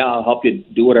saying, yeah, I'll help you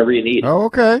do whatever you need. Oh,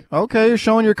 okay. You're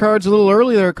showing your cards a little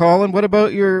early there, Colin. What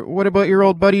about your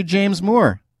old buddy, James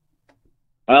Moore?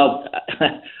 Well,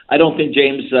 I don't think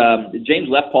James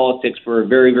left politics for a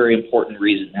very, very important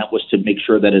reason. That was to make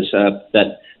sure that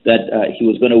he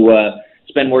was going to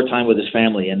spend more time with his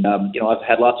family. And, I've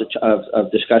had lots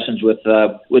of discussions with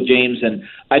James, and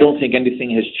I don't think anything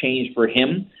has changed for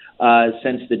him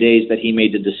since the days that he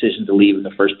made the decision to leave in the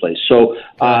first place. So,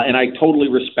 and I totally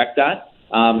respect that.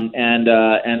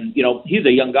 And you know, he's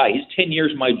a young guy. He's 10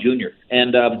 years my junior.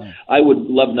 And I would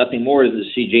love nothing more than to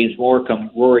see James Moore come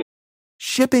roaring.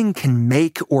 Shipping can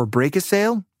make or break a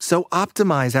sale, so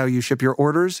optimize how you ship your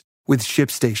orders with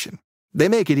ShipStation. They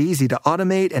make it easy to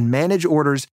automate and manage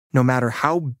orders no matter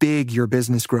how big your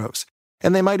business grows.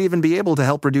 And they might even be able to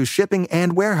help reduce shipping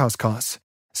and warehouse costs.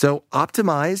 So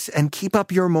optimize and keep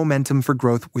up your momentum for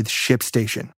growth with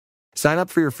ShipStation. Sign up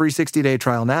for your free 60-day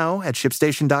trial now at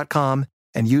ShipStation.com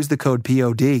and use the code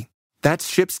POD.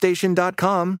 That's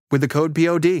ShipStation.com with the code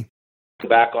POD.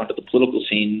 Back onto the political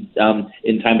scene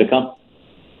in time to come.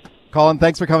 Colin,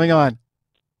 thanks for coming on.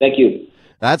 Thank you.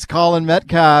 That's Colin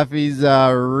Metcalf. He's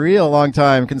a real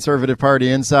long-time Conservative Party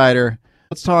insider.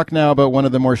 Let's talk now about one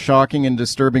of the more shocking and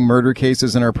disturbing murder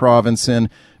cases in our province in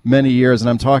many years, and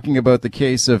I'm talking about the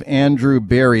case of Andrew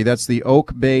Berry. That's the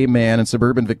Oak Bay man in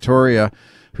suburban Victoria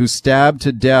who stabbed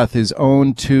to death his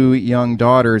own 2 young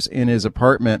daughters in his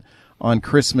apartment on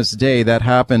Christmas Day. That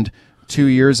happened 2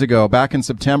 years ago. Back in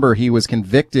September, he was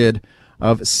convicted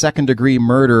of second-degree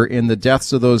murder in the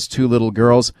deaths of those 2 little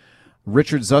girls.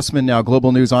 Richard Zussman, now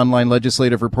Global News Online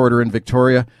legislative reporter in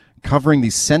Victoria, covering the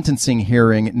sentencing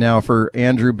hearing now for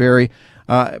Andrew Berry.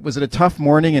 Was it a tough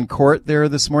morning in court there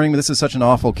this morning? This is such an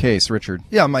awful case, Richard.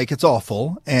 Yeah, Mike, it's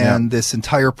awful. And this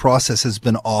entire process has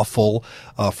been awful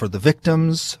for the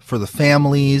victims, for the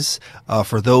families,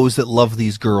 for those that love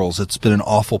these girls. It's been an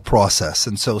awful process.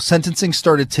 And so sentencing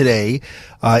started today.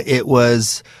 It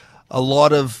was a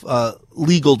lot of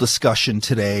legal discussion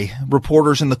today,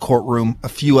 reporters in the courtroom, a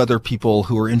few other people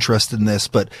who are interested in this,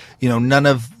 but, you know, none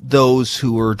of those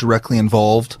who were directly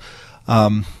involved.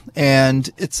 And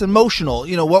it's emotional.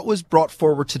 You know, what was brought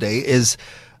forward today is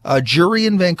a jury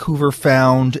in Vancouver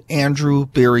found Andrew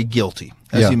Berry guilty,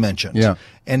 as you mentioned. Yeah.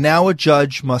 And now a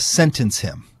judge must sentence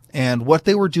him. And what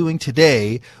they were doing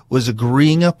today was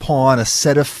agreeing upon a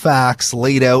set of facts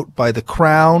laid out by the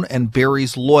Crown and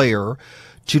Berry's lawyer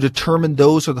to determine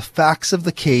those are the facts of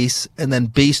the case, and then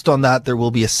based on that, there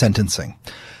will be a sentencing.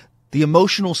 The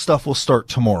emotional stuff will start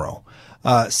tomorrow.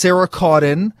 Sarah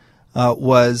Cotton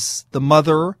was the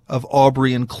mother of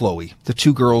Aubrey and Chloe, the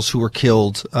 2 girls who were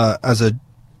killed as a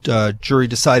jury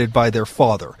decided by their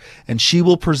father. And she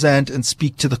will present and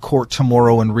speak to the court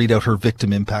tomorrow and read out her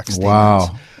victim impact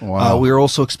statement. Wow. We are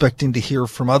also expecting to hear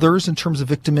from others in terms of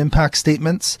victim impact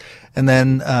statements. And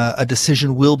then a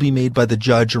decision will be made by the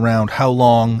judge around how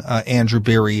long Andrew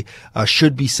Berry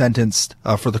should be sentenced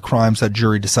for the crimes that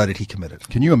jury decided he committed.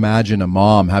 Can you imagine a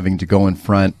mom having to go in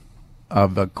front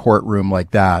of a courtroom like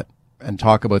that and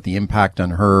talk about the impact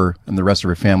on her and the rest of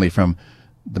her family from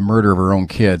the murder of her own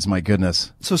kids? My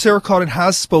goodness. So Sarah Cotton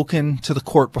has spoken to the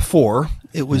court before.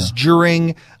 It was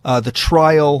during the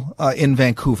trial in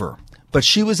Vancouver. But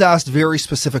she was asked very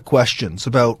specific questions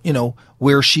about, you know,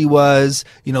 where she was.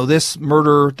 You know,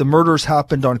 the murders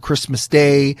happened on Christmas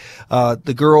Day.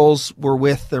 The girls were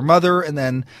with their mother, and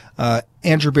then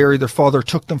Andrew Berry, their father,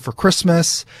 took them for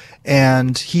Christmas.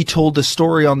 And he told the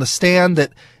story on the stand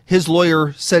that his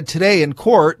lawyer said today in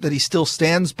court that he still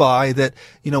stands by that,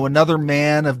 you know, another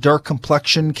man of dark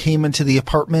complexion came into the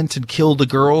apartment and killed the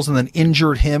girls and then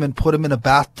injured him and put him in a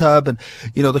bathtub. And,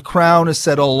 you know, the Crown has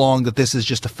said all along that this is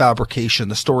just a fabrication.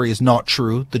 The story is not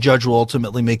true. The judge will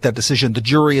ultimately make that decision. The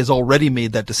jury has already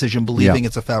made that decision, believing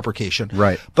it's a fabrication.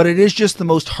 Right. But it is just the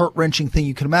most heart-wrenching thing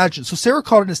you can imagine. So Sarah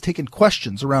Cotton has taken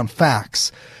questions around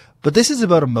facts, but this is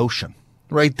about emotion.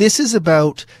 Right? This is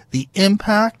about the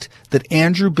impact that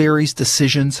Andrew Berry's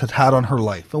decisions had had on her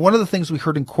life. And one of the things we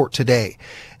heard in court today,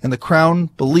 and the Crown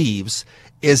believes,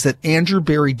 is that Andrew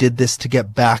Berry did this to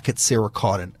get back at Sarah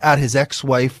Cotton, at his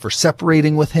ex-wife for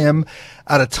separating with him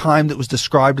at a time that was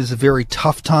described as a very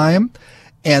tough time,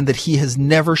 and that he has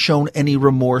never shown any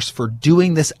remorse for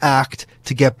doing this act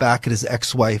to get back at his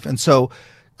ex-wife. And so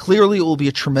clearly, it will be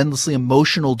a tremendously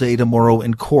emotional day tomorrow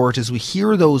in court as we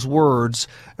hear those words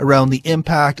around the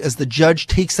impact as the judge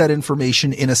takes that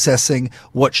information in assessing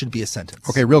what should be a sentence.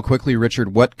 Okay, real quickly,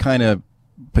 Richard, what kind of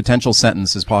potential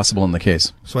sentence is possible in the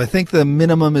case? So I think the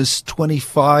minimum is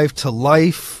 25 to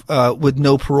life with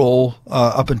no parole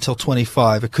up until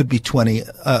 25. It could be 20.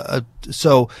 I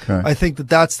think that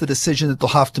that's the decision that they'll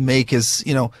have to make is,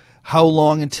 you know, how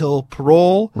long until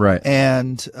parole? Right.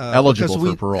 And eligible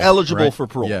for parole. Eligible for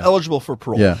parole. Yeah. Eligible for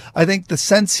parole. Yeah. I think the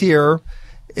sense here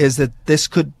is that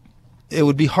it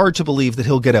would be hard to believe that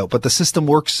he'll get out, but the system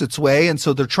works its way. And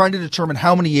so they're trying to determine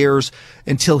how many years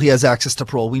until he has access to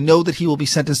parole. We know that he will be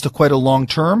sentenced to quite a long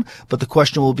term, but the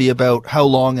question will be about how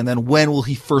long and then when will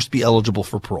he first be eligible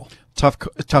for parole.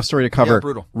 Tough story to cover. Yeah,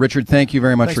 brutal. Richard, thank you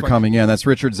very much for coming in. That's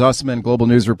Richard Zussman, Global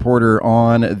News reporter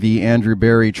on the Andrew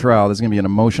Berry trial. There's going to be an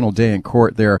emotional day in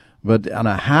court there. But on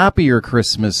a happier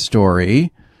Christmas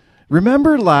story,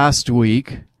 remember last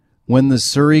week when the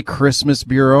Surrey Christmas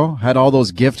Bureau had all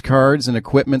those gift cards and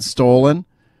equipment stolen?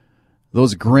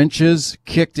 Those Grinches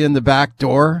kicked in the back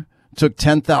door, took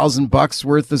 $10,000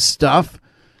 worth of stuff.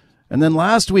 And then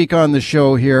last week on the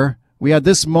show here, we had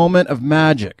this moment of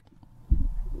magic.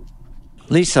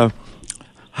 Lisa,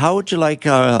 how would you like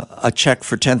a check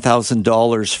for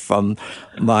 $10,000 from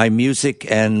my Music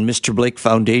and Mr. Blake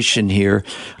Foundation here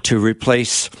to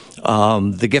replace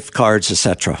the gift cards,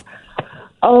 etc.?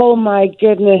 Oh, my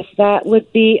goodness. That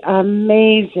would be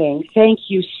amazing. Thank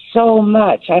you so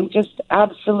much. I'm just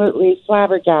absolutely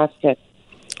flabbergasted.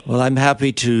 Well, I'm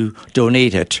happy to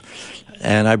donate it.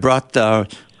 And I brought the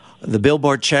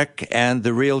billboard check and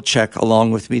the real check along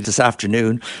with me this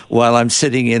afternoon while I'm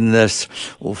sitting in this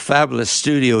fabulous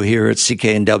studio here at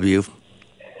CKNW.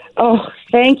 Oh,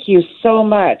 thank you so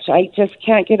much. I just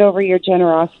can't get over your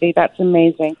generosity. That's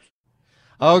amazing.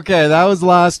 Okay, that was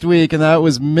last week, and that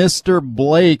was Mr.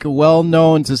 Blake, well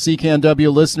known to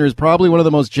CKNW listeners, probably one of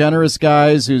the most generous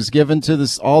guys who's given to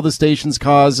all the station's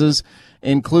causes,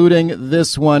 including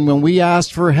this one. When we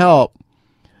asked for help,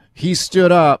 he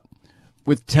stood up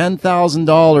with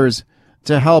 $10,000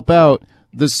 to help out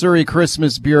the Surrey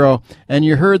Christmas Bureau. And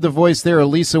you heard the voice there,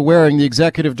 Lisa Waring, the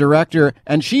executive director,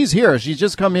 and she's here. She's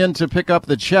just come in to pick up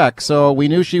the check. So we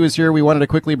knew she was here. We wanted to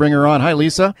quickly bring her on. Hi,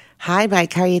 Lisa. Hi,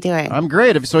 Mike. How are you doing? I'm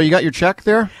great. So you got your check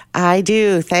there? I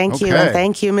do. Thank you. And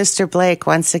thank you, Mr. Blake,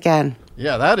 once again.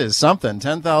 Yeah, that is something.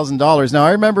 $10,000. Now,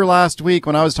 I remember last week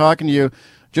when I was talking to you,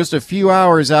 just a few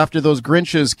hours after those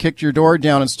Grinches kicked your door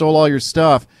down and stole all your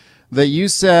stuff, that you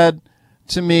said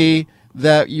to me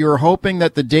that you were hoping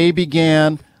that the day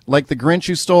began like the Grinch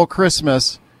who stole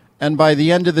Christmas, and by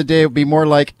the end of the day it would be more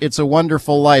like It's a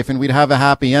Wonderful Life, and we'd have a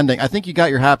happy ending. I think you got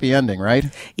your happy ending, right?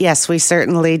 Yes, we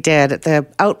certainly did. The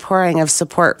outpouring of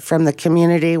support from the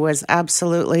community was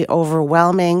absolutely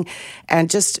overwhelming and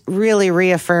just really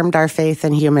reaffirmed our faith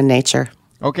in human nature.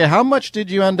 Okay, how much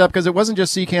did you end up? Because it wasn't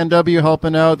just CKNW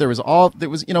helping out. It's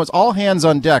all hands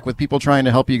on deck with people trying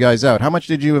to help you guys out. How much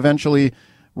did you eventually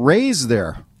raise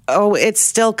there? Oh, it's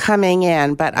still coming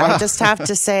in, but I just have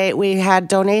to say we had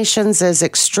donations as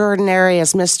extraordinary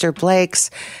as Mr. Blake's,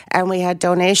 and we had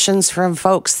donations from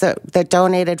folks that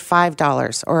donated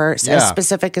 $5 or as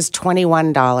specific as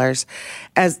 $21,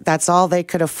 as that's all they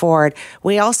could afford.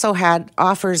 We also had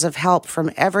offers of help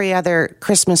from every other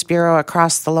Christmas Bureau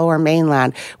across the Lower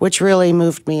Mainland, which really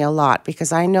moved me a lot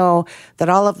because I know that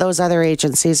all of those other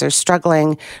agencies are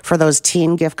struggling for those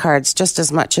teen gift cards just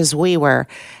as much as we were.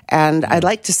 And I'd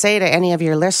like to say to any of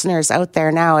your listeners out there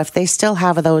now, if they still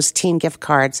have those teen gift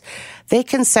cards, they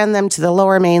can send them to the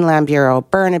Lower Mainland Bureau,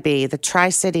 Burnaby, the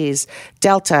Tri-Cities,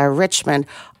 Delta, Richmond.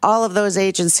 All of those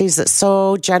agencies that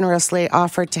so generously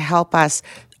offered to help us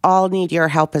all need your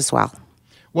help as well.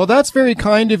 Well, that's very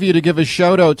kind of you to give a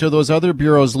shout out to those other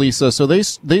bureaus, Lisa. So they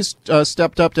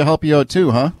stepped up to help you out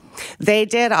too, huh? They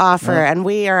did offer, and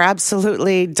we are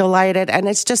absolutely delighted. And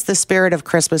it's just the spirit of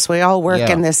Christmas. We all work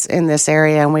in this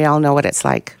area, and we all know what it's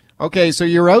like. Okay, so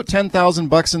you're out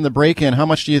 $10,000 in the break-in. How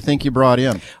much do you think you brought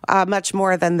in? Much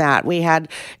more than that. We had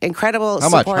incredible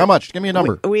support. How much? Give me a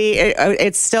number.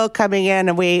 It's still coming in,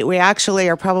 and we actually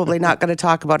are probably not going to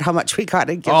talk about how much we got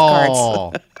in gift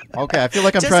cards. Okay, I feel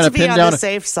like I'm just trying to pin be on down the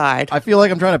safe side. I feel like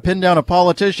I'm trying to pin down a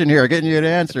politician here, getting you an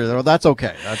answer. Well, that's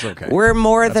okay. That's okay. We're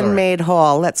more than made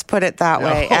whole. Let's put it that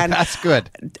way. And that's good.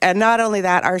 And not only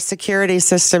that, our security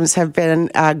systems have been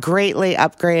greatly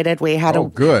upgraded. We had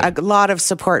a lot of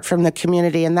support from the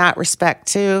community in that respect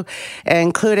too,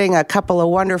 including a couple of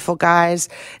wonderful guys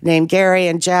named Gary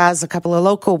and Jazz, a couple of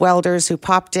local welders who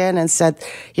popped in and said,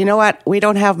 "You know what? We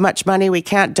don't have much money. We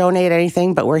can't donate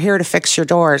anything, but we're here to fix your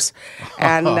doors."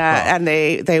 And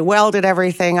they welded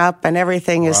everything up, and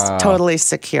everything is totally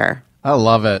secure. I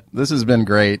love it. This has been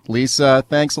great. Lisa,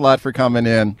 thanks a lot for coming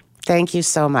in. Thank you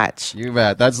so much. You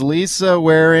bet. That's Lisa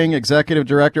Waring, Executive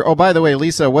Director. Oh, by the way,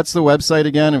 Lisa, what's the website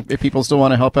again if people still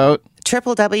want to help out?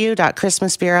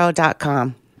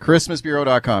 www.christmasbureau.com.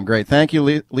 Christmasbureau.com. Great. Thank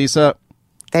you, Lisa.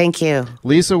 Thank you.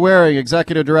 Lisa Waring,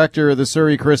 Executive Director of the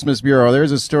Surrey Christmas Bureau.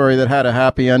 There's a story that had a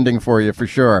happy ending for you, for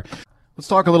sure. Let's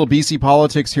talk a little BC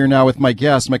politics here now with my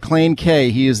guest, McLean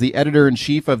Kay. He is the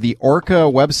editor-in-chief of the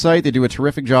Orca website. They do a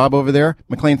terrific job over there.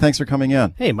 McLean, thanks for coming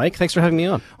in. Hey, Mike. Thanks for having me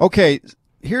on. Okay,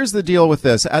 here's the deal with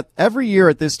this. Every year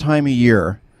at this time of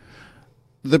year,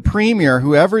 the premier,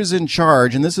 whoever's in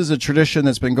charge, and this is a tradition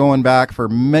that's been going back for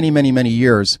many, many, many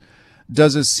years,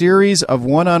 does a series of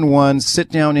one-on-one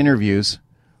sit-down interviews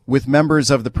with members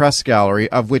of the press gallery,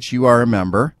 of which you are a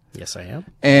member. Yes, I am.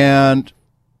 And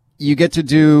you get to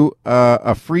do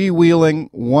a freewheeling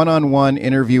one-on-one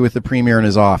interview with the premier in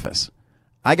his office.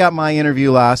 I got my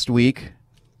interview last week,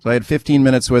 so I had 15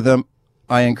 minutes with him.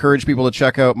 I encourage people to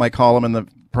check out my column in the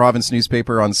Province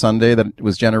newspaper on Sunday that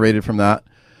was generated from that.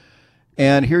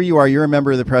 And here you are, you're a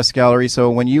member of the press gallery. So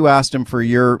when you asked him for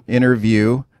your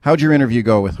interview, how'd your interview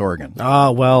go with Horgan?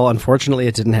 Well, unfortunately,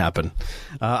 it didn't happen.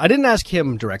 I didn't ask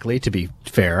him directly, to be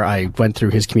fair. I went through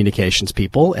his communications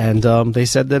people, and they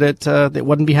said that it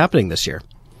wouldn't be happening this year.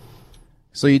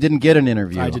 So you didn't get an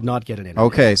interview? I did not get an interview.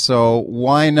 Okay, so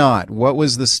why not? What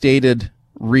was the stated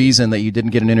reason that you didn't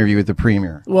get an interview with the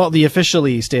premier? Well, the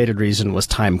officially stated reason was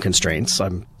time constraints.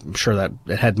 I'm sure that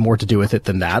it had more to do with it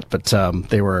than that, but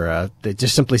they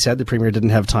just simply said the premier didn't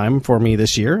have time for me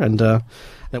this year, and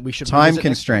that we should time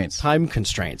constraints. Time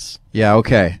constraints. Yeah,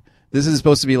 okay. This is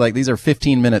supposed to be like, these are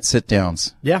 15-minute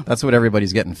sit-downs. Yeah. That's what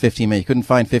everybody's getting, 15 minutes. You couldn't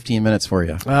find 15 minutes for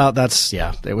you. Well,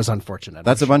 it was unfortunate.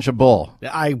 That's a bunch of bull.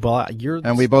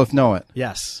 And we both know it.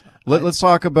 Yes. Let's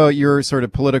talk about your sort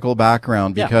of political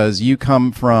background, because you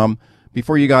come from,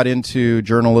 before you got into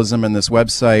journalism and this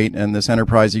website and this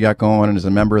enterprise you got going, and as a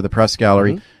member of the press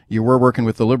gallery, you were working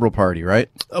with the Liberal Party, right?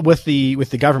 With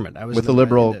the government. I was with the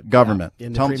Liberal government.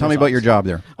 Tell me about your job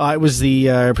there. I was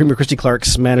the Premier Christy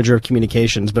Clark's manager of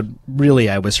communications, but really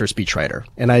I was her speechwriter,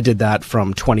 and I did that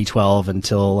from 2012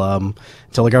 until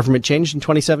the government changed in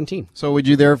 2017. So would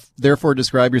you therefore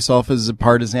describe yourself as a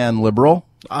partisan Liberal?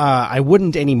 I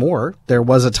wouldn't anymore. There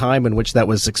was a time in which that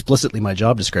was explicitly my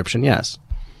job description. Yes.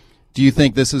 Do you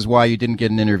think this is why you didn't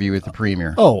get an interview with the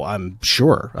premier? Oh, I'm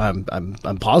sure.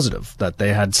 I'm positive that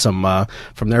they had some,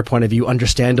 from their point of view,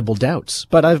 understandable doubts.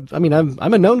 But I'm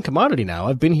a known commodity now.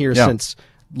 I've been here since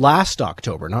last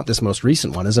October, not this most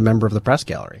recent one, as a member of the press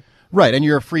gallery. Right, and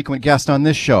you're a frequent guest on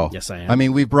this show. Yes, I am. I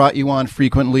mean, we've brought you on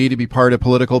frequently to be part of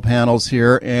political panels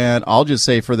here, and I'll just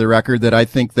say for the record that I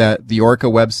think that the Orca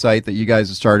website that you guys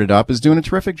have started up is doing a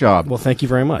terrific job. Well, thank you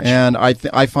very much. And I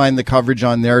find the coverage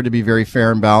on there to be very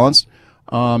fair and balanced.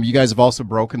 You guys have also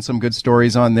broken some good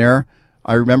stories on there.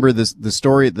 I remember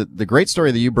the great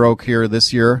story that you broke here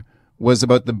this year was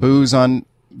about the booze on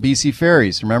BC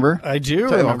ferries, remember? I do.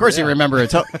 Of course you remember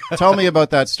it. Tell me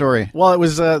about that story. Well, it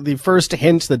was the first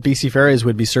hint that BC Ferries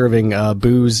would be serving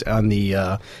booze on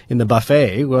the in the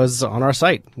buffet was on our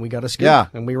site. We got a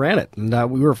scoop, and we ran it,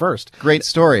 and we were first. Great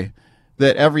story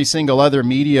that every single other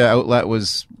media outlet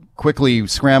was quickly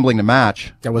scrambling to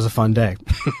match. That was a fun day.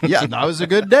 Yeah, that was a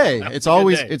good day. It's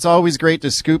always great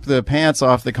to scoop the pants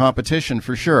off the competition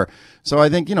for sure. So I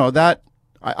think, that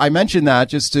I mentioned that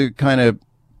just to kind of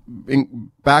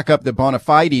back up the bona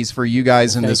fides for you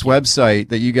guys in this website,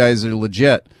 that you guys are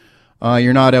legit.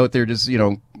 You're not out there just,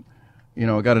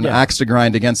 got an axe to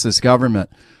grind against this government.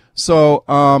 So,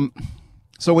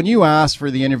 so when you asked for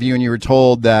the interview and you were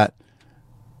told that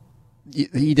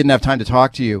he didn't have time to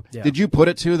talk to you, did you put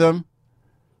it to them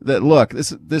that, look,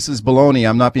 this is baloney,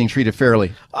 I'm not being treated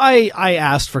fairly? I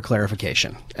asked for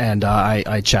clarification, and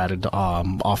I chatted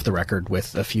off the record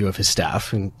with a few of his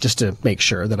staff, and just to make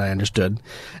sure that I understood.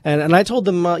 And I told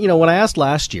them, when I asked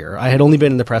last year, I had only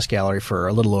been in the press gallery for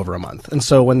a little over a month, and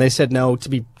so when they said no, to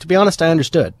be honest, I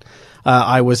understood.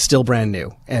 I was still brand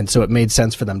new, and so it made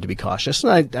sense for them to be cautious.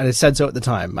 And I said so at the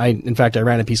time. In fact, I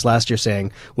ran a piece last year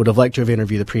saying, would have liked to have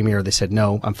interviewed the premier. They said,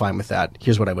 no, I'm fine with that.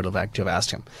 Here's what I would have liked to have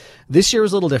asked him. This year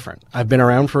was a little different. I've been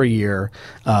around for a year.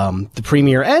 The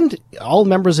premier and all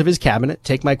members of his cabinet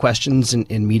take my questions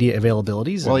in media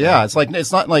availabilities. Well,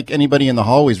 it's not like anybody in the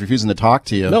hallways refusing to talk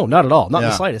to you. No, not at all. Not in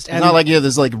the slightest. It's not like you have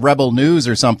this like Rebel News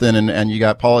or something and you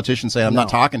got politicians saying, I'm not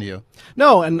talking to you.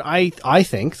 No, and I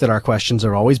think that our questions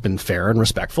have always been fair and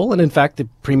respectful, and in fact, the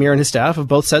premier and his staff have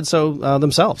both said so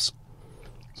themselves.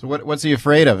 So what's he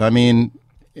afraid of? I mean,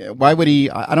 why would he?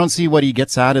 I don't see what he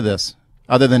gets out of this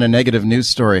other than a negative news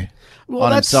story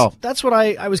on himself. That's what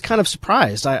I was kind of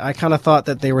surprised. I kind of thought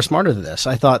that they were smarter than this.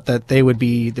 I thought that they would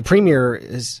be. The premier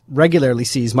regularly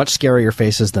sees much scarier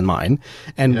faces than mine,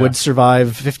 and would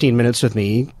survive 15 minutes with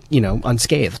me,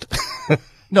 unscathed.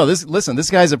 No, this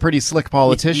guy's a pretty slick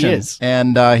politician. He is.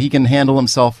 And he can handle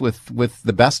himself with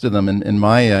the best of them in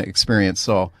my experience.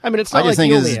 So I mean, it's not I just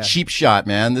think it's a cheap shot,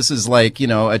 man. This is like,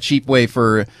 a cheap way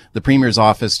for the premier's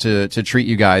office to treat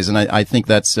you guys, and I think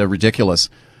that's ridiculous.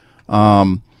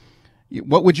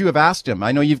 What would you have asked him?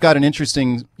 I know you've got an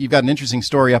interesting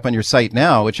story up on your site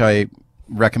now, which I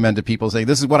recommend to people, saying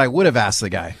this is what I would have asked the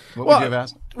guy. What would you have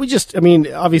asked?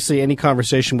 obviously any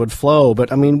conversation would flow,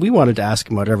 but we wanted to ask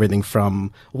him about everything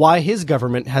from why his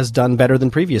government has done better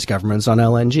than previous governments on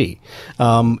LNG.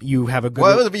 You have a good...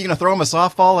 Well, are you going to throw him a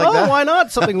softball like that? Why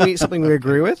not? Something we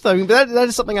agree with. That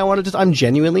is something I wanted to... I'm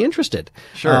genuinely interested.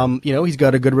 Sure. He's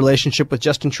got a good relationship with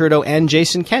Justin Trudeau and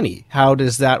Jason Kenney. How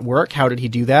does that work? How did he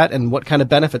do that? And what kind of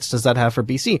benefits does that have for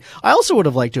BC? I also would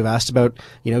have liked to have asked about,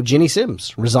 Ginny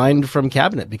Sims resigned from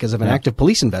cabinet because of an active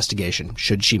police investigation.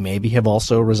 Should she maybe have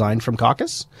also resigned from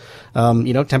caucus,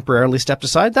 temporarily stepped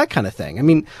aside, that kind of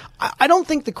thing. I don't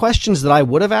think the questions that I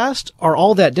would have asked are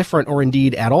all that different or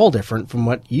indeed at all different from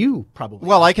what you probably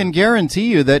Well, I can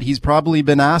guarantee you that he's probably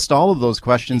been asked all of those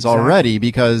questions already,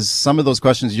 because some of those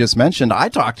questions you just mentioned, I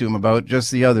talked to him about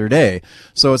just the other day.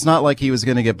 So it's not like he was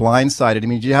going to get blindsided.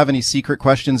 Do you have any secret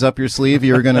questions up your sleeve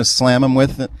you were going to slam him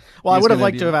with? Well, I would have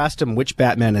liked to have asked him which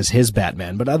Batman is his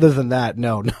Batman, but other than that,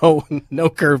 no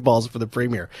curveballs for the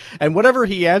Premier. And whatever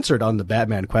he answered on the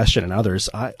Batman question and others,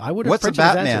 I would have What's a printed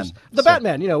his Batman? answers. The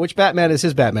Batman, which Batman is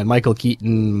his Batman? Michael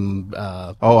Keaton.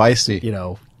 I see.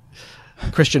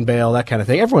 Christian Bale, that kind of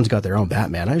thing. Everyone's got their own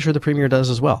Batman. I'm sure the Premier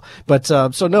does as well. But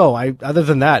other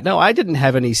than that, I didn't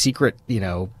have any secret,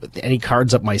 any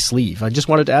cards up my sleeve. I just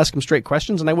wanted to ask him straight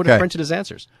questions, and I would have printed his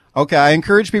answers. Okay, I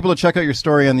encourage people to check out your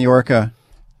story on the Orca.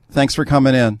 Thanks for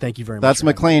coming in. Thank you very much. That's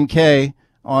McLean Kay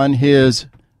on his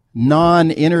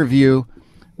non-interview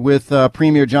with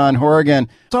Premier John Horgan.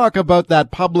 Talk about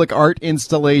that public art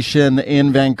installation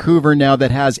in Vancouver now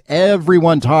that has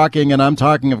everyone talking, and I'm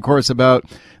talking, of course, about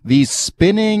the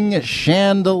spinning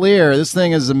chandelier. This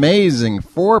thing is amazing.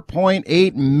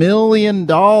 $4.8 million.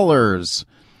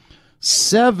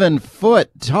 7-foot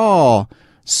tall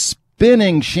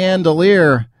spinning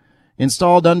chandelier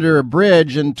installed under a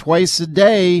bridge, and twice a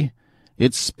day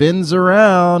it spins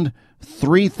around.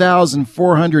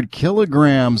 3,400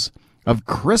 kilograms of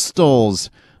crystals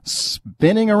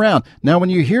spinning around. Now, when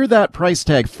you hear that price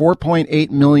tag, $4.8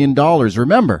 million,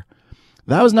 remember,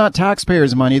 that was not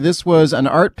taxpayers' money. This was an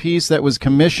art piece that was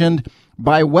commissioned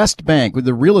by Westbank, with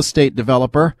the real estate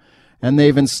developer, and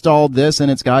they've installed this, and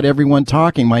it's got everyone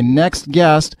talking. My next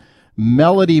guest,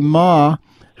 Melody Ma,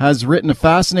 has written a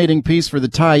fascinating piece for the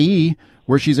Tyee,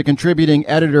 where she's a contributing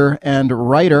editor and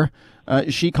writer.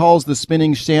 She calls the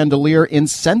spinning chandelier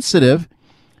insensitive,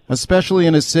 especially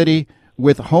in a city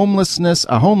with a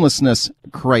homelessness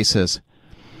crisis.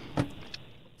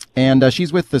 And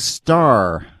she's with The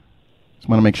Star. Just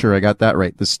want to make sure I got that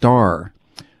right. The Star.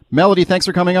 Melody, thanks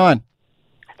for coming on.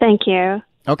 Thank you.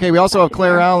 Okay, we also have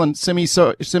Claire Allen, Simi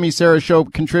Sarah Show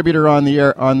contributor on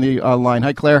the line.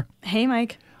 Hi, Claire. Hey,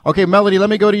 Mike. Okay, Melody, let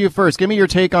me go to you first. Give me your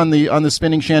take on the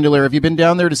spinning chandelier. Have you been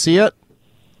down there to see it?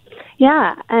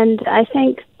 Yeah, and I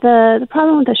think the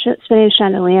problem with the spinning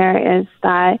chandelier is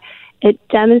that it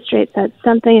demonstrates that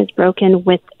something is broken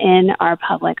within our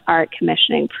public art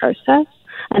commissioning process,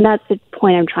 and that's the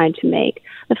point I'm trying to make.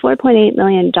 The $4.8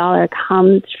 million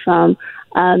comes from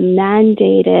a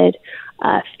mandated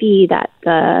fee that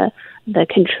the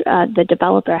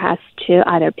developer has to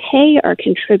either pay or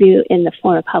contribute in the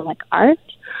form of public art.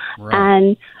 Right.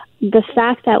 And the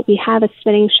fact that we have a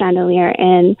spinning chandelier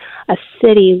in a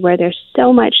city where there's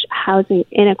so much housing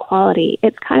inequality,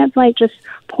 it's kind of like just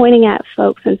pointing at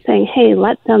folks and saying, hey,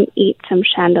 let them eat some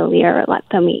chandelier or let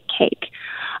them eat cake.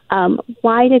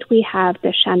 Why did we have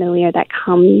the chandelier that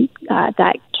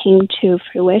came to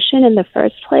fruition in the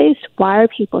first place? Why are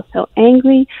people so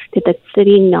angry? Did the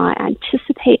city not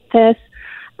anticipate this?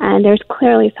 And there's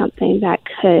clearly something that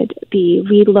could be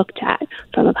relooked at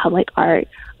from a public art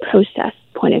process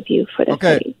point of view for the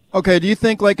city. Okay. Do you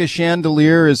think like a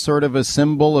chandelier is sort of a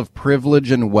symbol of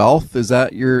privilege and wealth? Is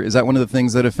that one of the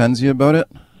things that offends you about it?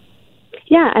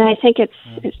 Yeah, and I think it's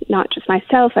not just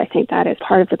myself. I think that is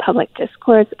part of the public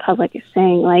discourse. The public is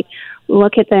saying, like,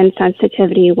 look at the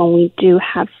insensitivity when we do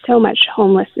have so much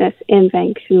homelessness in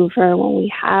Vancouver, when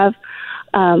we have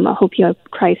a opioid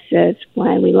crisis,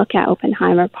 when we look at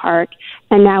Oppenheimer Park,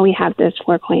 and now we have this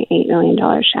 $4.8 million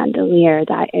chandelier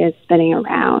that is spinning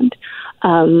around.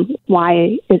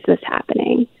 Why is this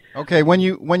happening? Okay, when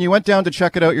you went down to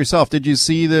check it out yourself, did you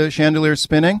see the chandelier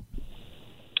spinning?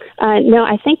 No,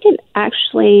 I think it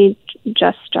actually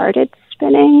just started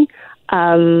spinning.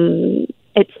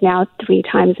 It's now 3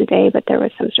 times a day, but there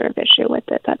was some sort of issue with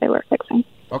it that they were fixing.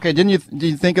 Okay, do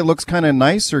you think it looks kind of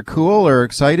nice or cool or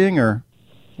exciting, or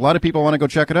a lot of people want to go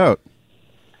check it out?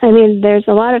 I mean, there's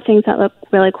a lot of things that look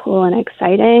really cool and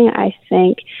exciting. I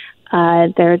think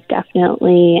there's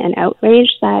definitely an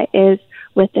outrage that is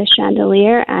with the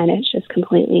chandelier, and it's just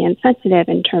completely insensitive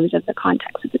in terms of the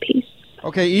context of the piece.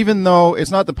 Okay, even though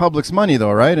it's not the public's money,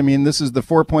 though, right? I mean, this is the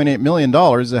 $4.8 million,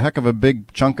 a heck of a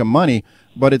big chunk of money,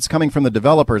 but it's coming from the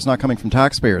developer. It's not coming from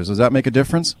taxpayers. Does that make a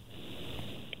difference?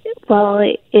 Well,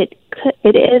 it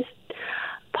is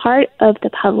part of the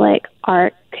public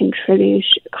art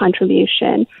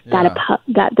contribution that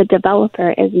the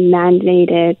developer is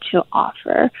mandated to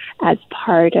offer as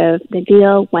part of the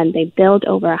deal when they build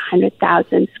over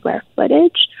 100,000 square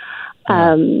footage.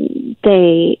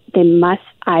 They must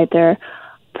either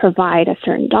provide a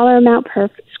certain dollar amount per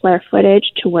square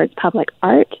footage towards public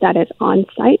art that is on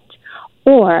site,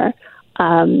 or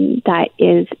that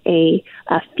is a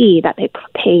fee that they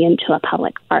pay into a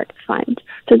public art fund.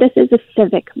 So this is a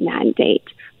civic mandate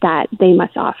that they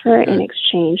must offer in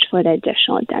exchange for the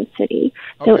additional density.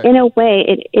 So in a way,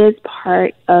 it is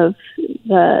part of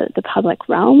the public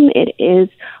realm. It is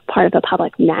part of a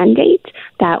public mandate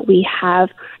that we have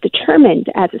determined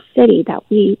as a city that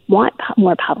we want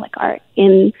more public art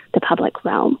in the public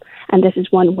realm. And this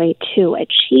is one way to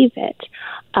achieve it.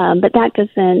 But that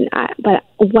doesn't, but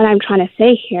what I'm trying to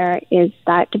say here is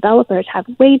that developers have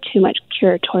way too much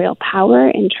curatorial power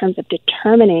in terms of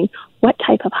determining what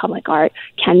type of public art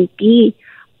can be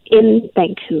in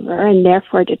Vancouver, and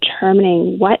therefore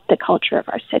determining what the culture of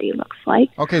our city looks like.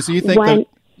 Okay, so you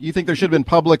think there should have been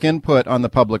public input on the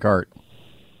public art?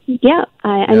 Yeah,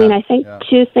 I mean, I think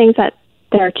two things that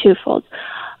they're twofold.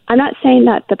 I'm not saying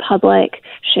that the public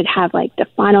should have like the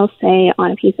final say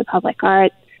on a piece of public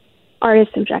art. Art is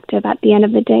subjective at the end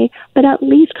of the day, but at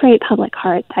least create public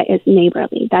art that is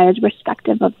neighborly, that is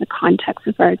respective of the context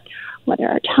of our, whether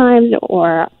our times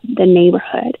or the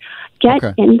neighborhood. Get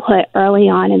input early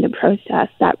on in the process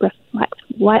that reflects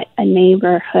what a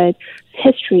neighborhood's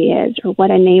history is or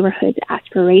what a neighborhood's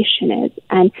aspiration is,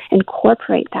 and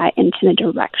incorporate that into the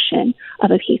direction of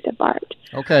a piece of art.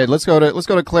 Okay, let's go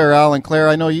to Claire Allen. Claire,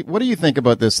 I know what do you think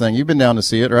about this thing? You've been down to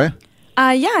see it, right?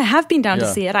 Yeah, I have been down to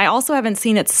see it. I also haven't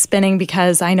seen it spinning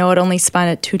because I know it only spun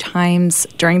at 2 times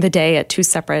during the day at 2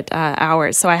 separate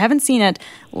hours. So I haven't seen it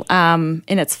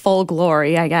in its full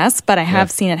glory, I guess, but I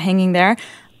have seen it hanging there.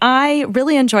 I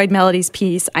really enjoyed Melody's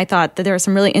piece. I thought that there were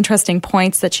some really interesting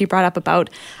points that she brought up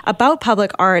about public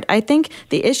art. I think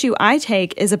the issue I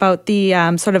take is about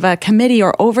the sort of a committee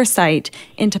or oversight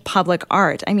into public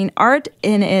art. I mean, art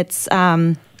in its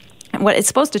what it's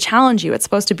supposed to challenge you. It's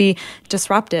supposed to be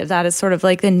disruptive. That is sort of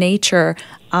like the nature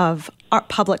of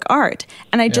public art.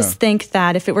 And I just think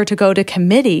that if it were to go to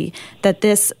committee, that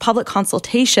this public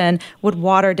consultation would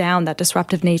water down that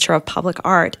disruptive nature of public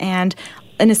art. And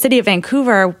in the city of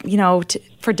Vancouver, you know,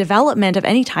 for development of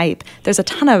any type, there's a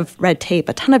ton of red tape,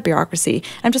 a ton of bureaucracy.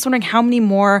 I'm just wondering how many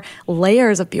more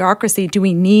layers of bureaucracy do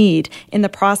we need in the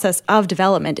process of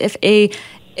development? If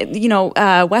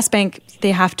West Bank,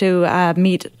 they have to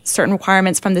meet certain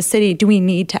requirements from the city. Do we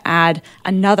need to add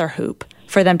another hoop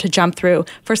for them to jump through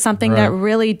for something that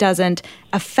really doesn't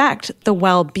affect the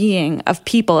well-being of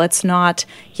people? It's not,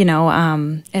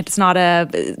 it's not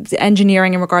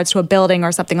engineering in regards to a building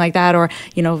or something like that, or,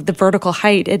 the vertical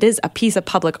height. It is a piece of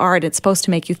public art. It's supposed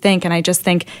to make you think. And I just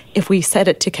think if we set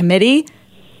it to committee,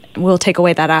 we'll take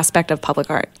away that aspect of public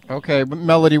art. Okay.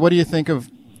 Melody, what do you think of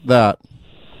that?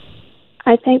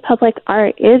 I think public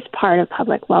art is part of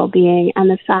public well-being, and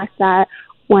the fact that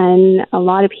when a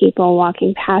lot of people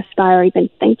walking past by or even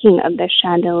thinking of this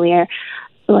chandelier,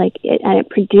 and it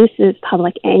produces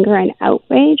public anger and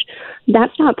outrage,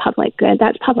 that's not public good.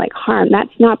 That's public harm.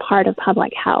 That's not part of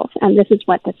public health, and this is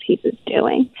what this piece is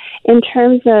doing. In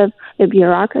terms of the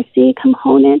bureaucracy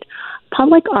component,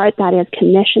 public art that is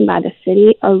commissioned by the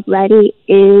city already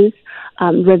is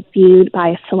reviewed by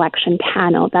a selection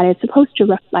panel that is supposed to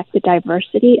reflect the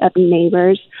diversity of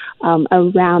neighbors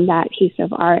around that piece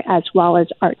of art, as well as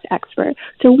arts experts.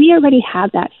 So we already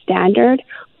have that standard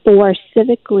for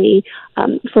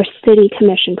city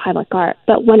commissioned public art.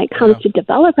 But when it comes to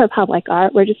developer public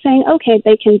art, we're just saying, okay,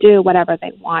 they can do whatever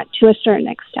they want to a certain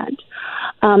extent.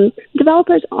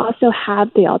 Developers also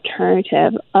have the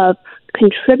alternative of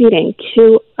contributing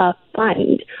to a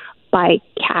fund by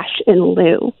cash in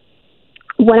lieu.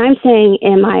 What I'm saying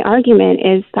in my argument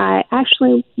is that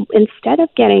actually, instead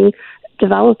of getting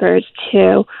developers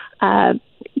to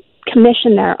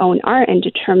commission their own art and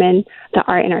determine the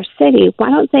art in our city, why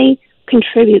don't they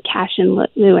contribute cash in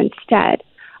lieu instead,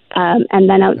 and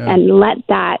let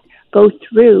that go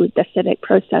through the civic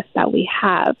process that we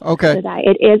have, so that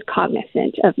it is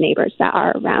cognizant of neighbors that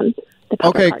are around the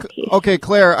public art piece. Okay,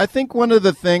 Claire, I think one of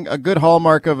a good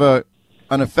hallmark of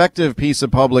an effective piece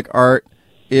of public art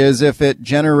is if it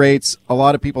generates a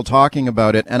lot of people talking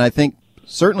about it. And I think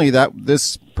certainly that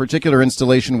this particular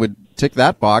installation would tick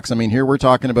that box. I mean, here we're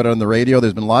talking about it on the radio.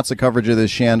 There's been lots of coverage of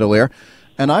this chandelier.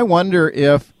 And I wonder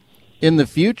if in the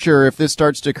future, if this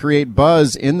starts to create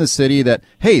buzz in the city that,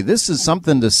 hey, this is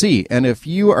something to see. And if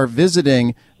you are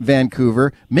visiting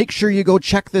Vancouver, make sure you go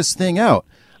check this thing out.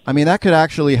 I mean, that could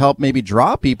actually help maybe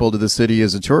draw people to the city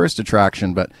as a tourist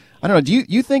attraction. But I don't know. Do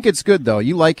you think it's good, though?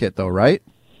 You like it, though, right?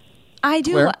 I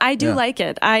do. Claire? I do like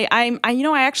it. I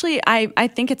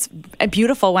think it's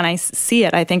beautiful when I see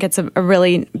it. I think it's a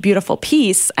really beautiful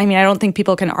piece. I mean, I don't think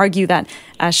people can argue that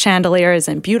a chandelier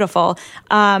isn't beautiful.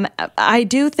 I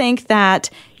do think that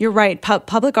you're right.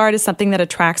 Public art is something that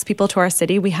attracts people to our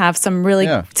city. We have some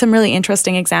really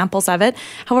interesting examples of it.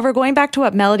 However, going back to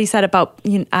what Melody said about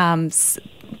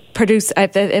produce,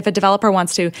 if a developer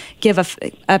wants to give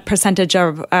a percentage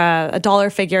of a dollar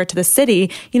figure to the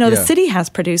city, the city has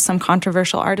produced some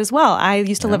controversial art as well. I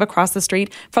used to live across the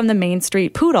street from the Main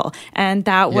Street Poodle, and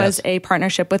that was a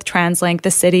partnership with TransLink,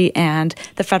 the city, and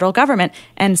the federal government.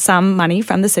 And some money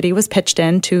from the city was pitched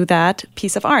into that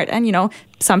piece of art. And,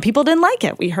 some people didn't like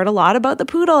it. We heard a lot about the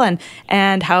poodle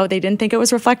and how they didn't think it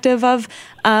was reflective of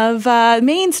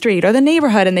Main Street or the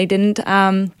neighborhood, and they didn't.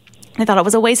 I thought it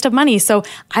was a waste of money. So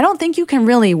I don't think you can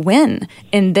really win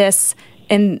in this.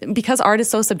 And because art is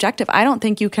so subjective, I don't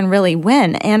think you can really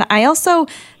win. And I also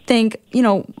think,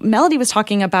 Melody was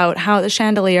talking about how the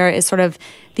chandelier is sort of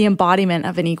the embodiment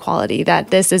of inequality, that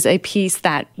this is a piece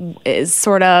that is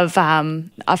sort of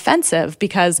offensive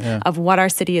because of what our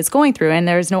city is going through. And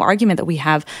there's no argument that we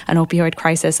have an opioid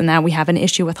crisis and that we have an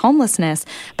issue with homelessness.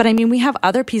 But I mean, we have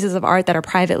other pieces of art that are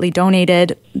privately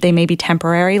donated. They may be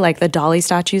temporary, like the Dali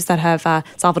statues that have,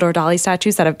 Salvador Dali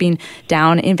statues that have been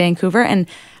down in Vancouver. And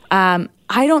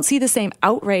I don't see the same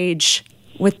outrage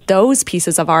with those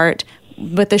pieces of art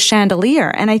with the chandelier.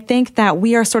 And I think that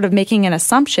we are sort of making an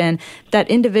assumption that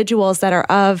individuals that are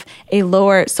of a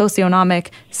lower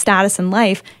socioeconomic status in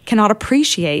life cannot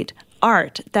appreciate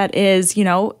art that is,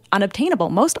 unobtainable.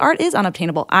 Most art is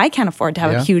unobtainable. I can't afford to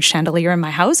have a huge chandelier in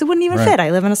my house. It wouldn't even fit. I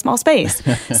live in a small space.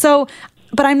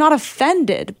 But I'm not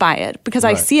offended by it because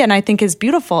I see it and I think is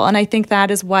beautiful. And I think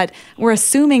that is what we're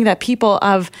assuming, that people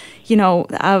of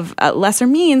lesser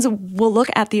means will look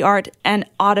at the art and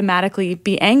automatically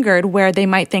be angered, where they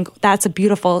might think that's a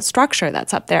beautiful structure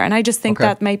that's up there. And I just think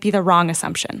that might be the wrong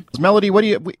assumption. Melody,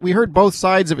 we heard both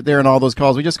sides of it there in all those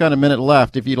calls. We just got a minute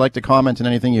left. If you'd like to comment on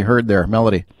anything you heard there,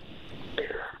 Melody.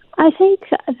 I think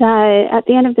that at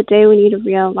the end of the day, we need to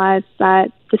realize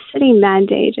that the city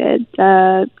mandated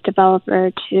the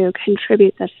developer to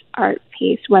contribute this art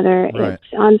piece, whether it's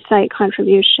on-site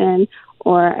contribution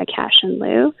or a cash in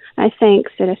lieu. I think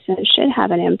citizens should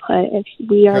have an input if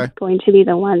we are going to be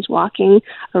the ones walking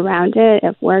around it,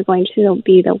 if we're going to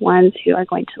be the ones who are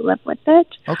going to live with it.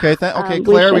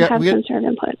 Claire, we should have some sort of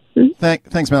input.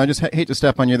 Thanks, Mel. I just hate to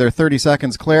step on you there. 30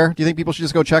 seconds. Claire, do you think people should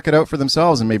just go check it out for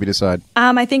themselves and maybe decide?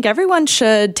 I think everyone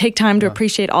should take time to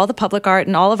appreciate all the public art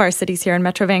in all of our cities here in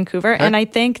Metro Vancouver. And I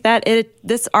think that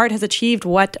this art has achieved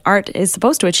what art is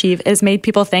supposed to achieve. It has made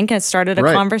people think, and it started a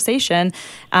conversation.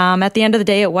 At the end of the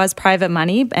day, it was private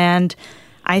money, and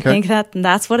I think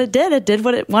that's what it did. It did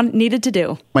what it needed to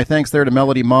do. My thanks there to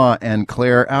Melody Ma and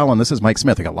Claire Allen. This is Mike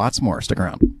Smith. I got lots more. Stick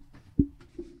around.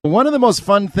 One of the most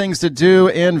fun things to do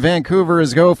in Vancouver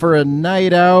is go for a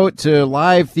night out to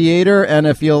live theater. And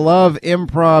if you love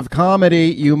improv comedy,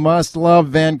 you must love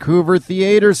Vancouver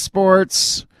Theatre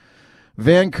Sports.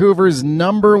 Vancouver's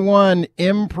 #1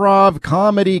 improv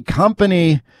comedy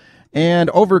company. And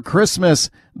over Christmas,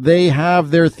 they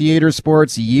have their Theatre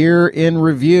Sports Year in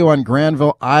Review on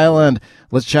Granville Island.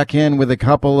 Let's check in with a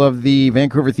couple of the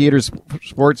Vancouver Theatre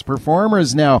Sports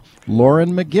performers now.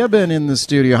 Lauren McGibbon in the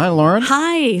studio. Hi, Lauren.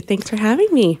 Hi. Thanks for having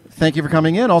me. Thank you for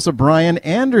coming in. Also, Brian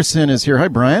Anderson is here. Hi,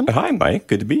 Brian. Hi, Mike.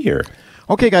 Good to be here.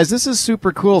 Okay, guys, this is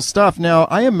super cool stuff. Now,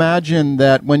 I imagine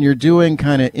that when you're doing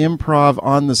kind of improv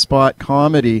on-the-spot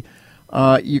comedy,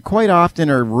 you quite often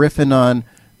are riffing on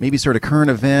maybe sort of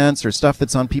current events or stuff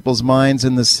that's on people's minds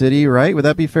in the city, right? Would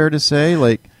that be fair to say?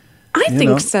 I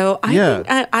think so.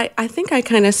 I think I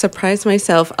kind of surprise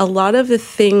myself. A lot of the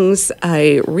things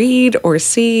I read or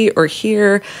see or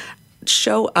hear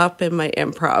show up in my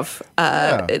improv,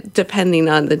 depending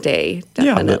on the day,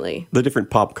 definitely. Yeah, the different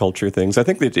pop culture things. I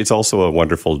think that it's also a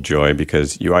wonderful joy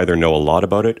because you either know a lot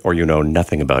about it or you know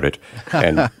nothing about it.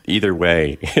 And either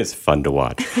way is fun to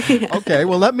watch. Okay,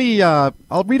 well,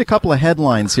 I'll read a couple of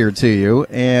headlines here to you,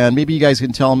 and maybe you guys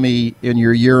can tell me in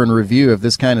your year in review if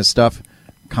this kind of stuff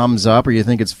comes up or you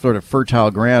think it's sort of fertile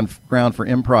ground for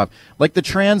improv. Like the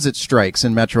transit strikes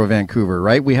in Metro Vancouver,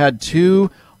 right? We had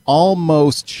 2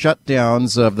 almost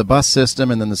shutdowns of the bus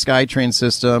system and then the SkyTrain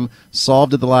system,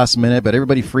 solved at the last minute, but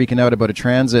everybody freaking out about a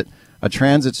transit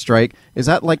strike. Is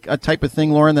that like a type of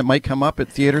thing, Lauren, that might come up at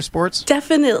theater sports?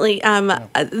 Definitely.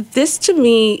 This to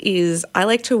me is, I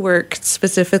like to work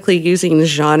specifically using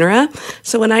genre.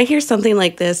 So when I hear something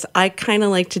like this, I kind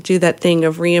of like to do that thing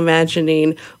of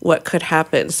reimagining what could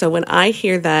happen. So when I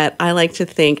hear that, I like to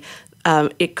think,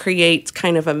 it creates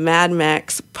kind of a Mad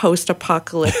Max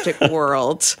post-apocalyptic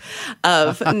world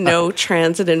of no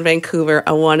transit in Vancouver.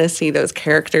 I want to see those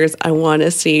characters. I want to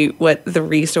see what the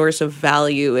resource of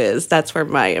value is. That's where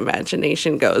my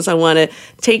imagination goes. I want to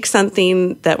take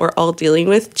something that we're all dealing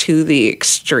with to the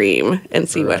extreme and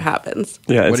see what happens.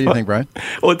 Yeah, what do you think, Brian?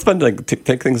 Well, it's fun to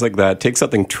take things like that, take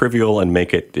something trivial and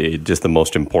make it just the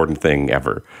most important thing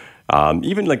ever.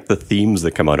 Even like the themes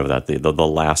that come out of that, the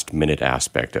last minute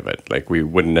aspect of it. Like we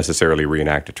wouldn't necessarily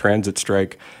reenact a transit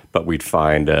strike, but we'd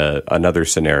find another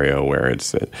scenario where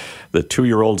it's the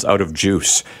 2-year-old's out of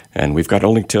juice, and we've got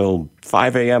only till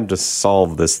 5 a.m. to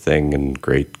solve this thing in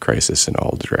great crisis in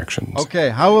all directions. Okay,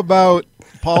 how about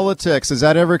politics? Has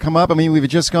that ever come up? I mean, we've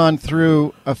just gone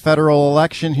through a federal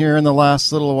election here in the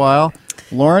last little while.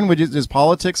 Lauren, does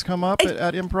politics come up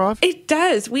at Improv? It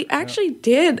does. We actually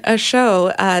did a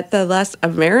show at the last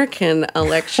American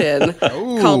election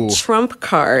called Trump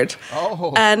Card.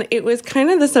 Oh. And it was kind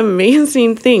of this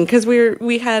amazing thing because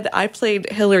I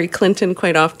played Hillary Clinton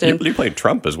quite often. You played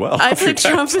Trump as well. I played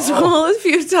Trump as well a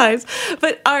few times.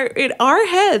 But in our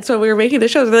heads, when we were making the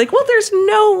shows, we're like, well, there's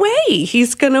no way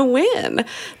he's going to win.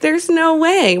 There's no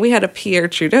way. We had a Pierre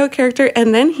Trudeau character,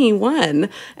 and then he won.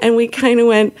 And we kind of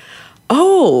went,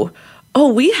 oh,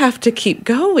 we have to keep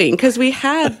going because we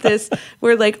had this,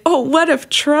 we're like, oh, what if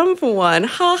Trump won?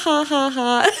 Ha, ha, ha,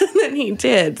 ha. And then he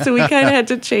did. So we kind of had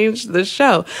to change the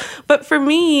show. But for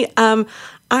me, I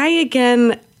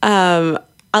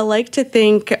like to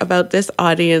think about this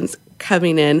audience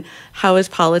coming in. How is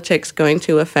politics going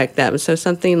to affect them? So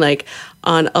something like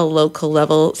on a local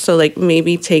level. So like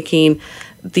maybe taking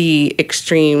the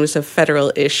extremes of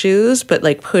federal issues, but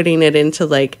like putting it into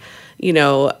like,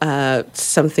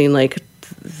 something like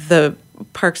the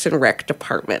Parks and Rec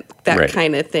department, that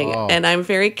kind of thing. Oh. And I'm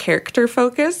very character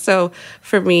focused. So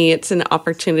for me, it's an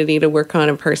opportunity to work on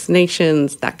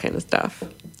impersonations, that kind of stuff.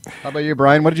 How about you,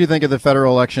 Brian? What did you think of the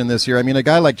federal election this year? I mean, a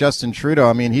guy like Justin Trudeau,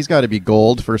 I mean, he's got to be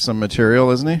gold for some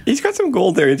material, isn't he? He's got some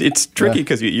gold there. It's tricky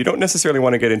because you don't necessarily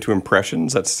want to get into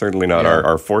impressions. That's certainly not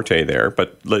our forte there.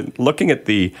 But looking at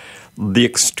the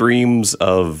extremes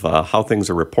of how things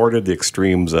are reported, the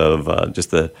extremes of just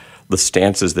the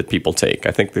stances that people take.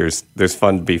 I think there's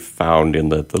fun to be found in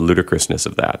the ludicrousness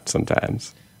of that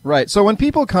sometimes. Right. So when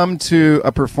people come to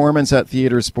a performance at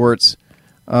Theatre Sports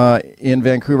in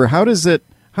Vancouver, how does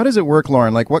it work,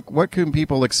 Lauren? Like what can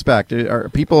people expect? Are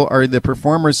the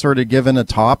performers sort of given a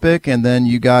topic and then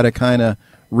you got to kind of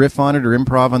riff on it or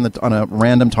improv on a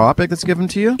random topic that's given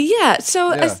to you? Yeah.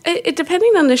 So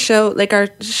depending on the show, like our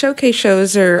showcase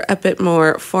shows are a bit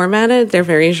more formatted. They're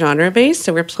very genre based.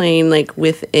 So we're playing like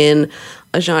within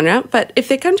a genre. But if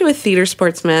they come to a Theatre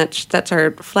Sports match, that's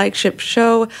our flagship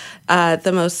show,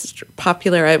 the most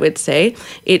popular, I would say.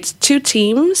 It's 2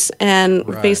 teams and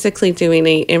basically doing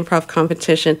an improv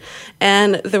competition.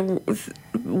 And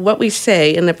what we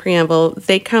say in the preamble,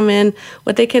 they come in,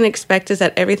 what they can expect is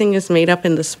that everything is made up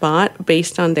in the spot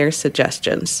based on their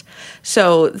suggestions.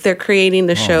 So they're creating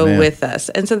the show with us.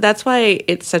 And so that's why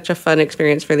it's such a fun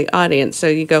experience for the audience. So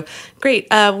you go, great,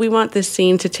 we want this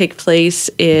scene to take place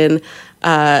in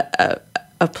a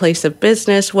place of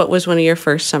business. What was one of your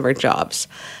first summer jobs?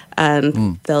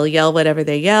 And they'll yell whatever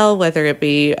they yell, whether it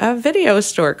be a video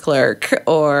store clerk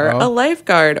or a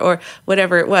lifeguard or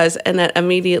whatever it was. And that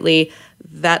immediately,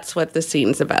 that's what the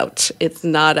scene's about. It's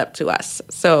not up to us.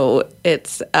 So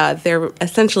it's they're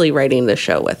essentially writing the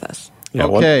show with us. Yeah,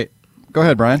 okay. Go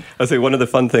ahead, Brian. I'll say one of the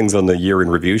fun things on the Year in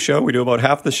Review show, we do about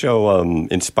half the show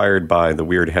inspired by the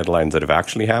weird headlines that have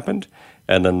actually happened.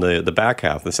 And then the back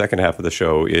half, the second half of the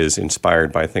show, is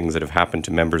inspired by things that have happened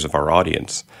to members of our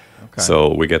audience. Okay.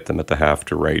 So we get them at the half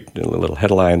to write little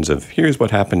headlines of, here's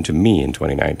what happened to me in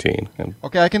 2019.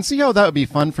 Okay, I can see how that would be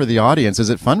fun for the audience. Is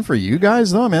it fun for you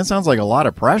guys, though? I mean, it sounds like a lot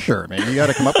of pressure. I mean, you got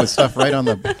to come up with stuff right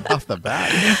off the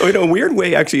bat. In a weird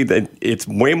way, actually, it's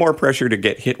way more pressure to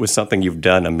get hit with something you've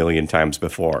done a million times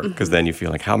before, because then you feel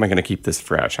like, how am I going to keep this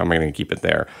fresh? How am I going to keep it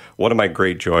there? One of my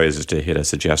great joys is to hit a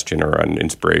suggestion or an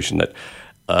inspiration that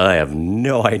I have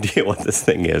no idea what this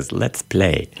thing is. Let's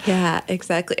play. Yeah,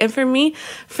 exactly. And for me,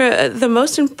 for the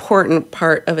most important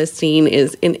part of a scene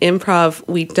is in improv,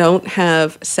 we don't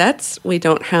have sets, we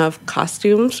don't have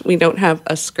costumes, we don't have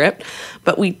a script,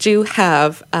 but we do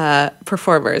have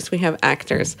performers, we have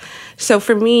actors. So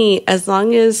for me, as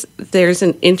long as there's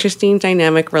an interesting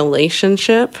dynamic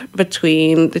relationship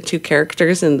between the two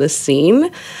characters in the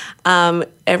scene,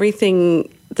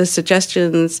 everything, the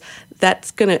suggestions,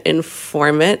 that's going to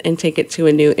inform it and take it to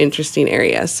a new, interesting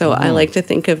area. So I like to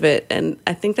think of it, and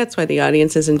I think that's why the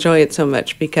audiences enjoy it so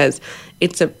much, because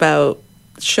it's about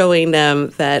showing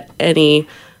them that any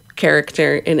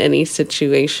character in any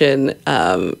situation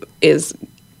is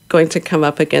going to come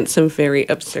up against some very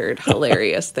absurd,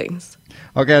 hilarious things.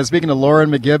 Okay, I was speaking to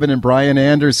Lauren McGibbon and Brian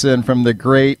Anderson from the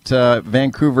great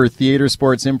Vancouver Theatre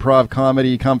Sports Improv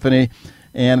Comedy Company,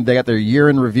 and they got their year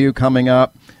in review coming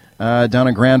up. Down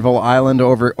on Granville Island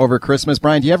over Christmas.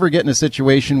 Brian, do you ever get in a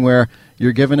situation where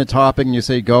you're given a topic and you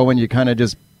say go and you kind of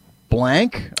just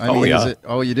blank?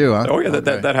 You do, huh? Oh, yeah,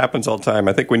 that happens all the time.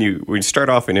 I think when you start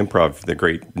off in improv, the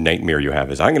great nightmare you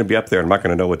have is I'm going to be up there and I'm not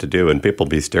going to know what to do, and people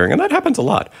be staring, and that happens a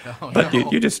lot. But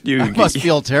you must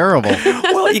feel terrible.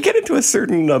 Well, you get into a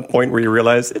certain point where you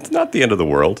realize it's not the end of the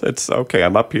world. It's okay,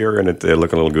 I'm up here and it's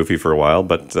looking a little goofy for a while,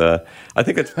 but I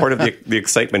think that's part of the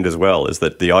excitement as well, is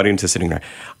that the audience is sitting there,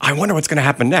 I wonder what's going to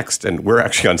happen next, and we're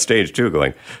actually on stage too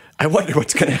going, I wonder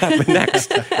what's going to happen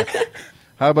next.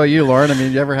 How about you, Lauren? I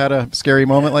mean, you ever had a scary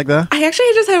moment like that? I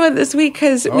actually just had one this week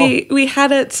because we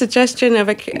had a suggestion of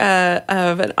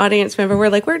an audience member. We're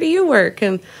like, where do you work?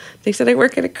 And they said, I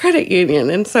work at a credit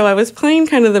union. And so I was playing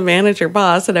kind of the manager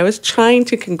boss, and I was trying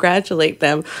to congratulate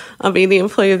them on being the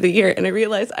employee of the year. And I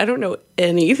realized I don't know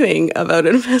anything about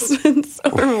investments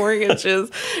or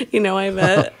mortgages. I'm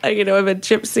a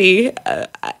gypsy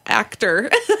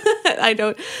actor. I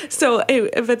don't. So,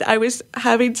 but I was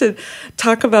having to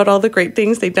talk about all the great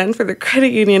things they'd done for the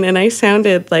credit union, and I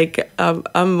sounded like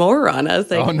a moron. I was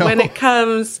like, when it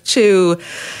comes to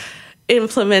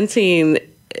implementing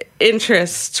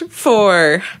interest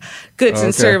for goods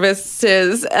and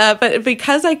services, but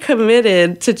because I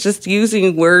committed to just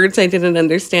using words I didn't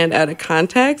understand out of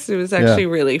context, it was actually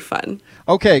really fun.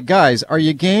 Okay, guys, are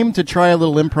you game to try a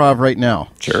little improv right now?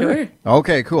 Sure.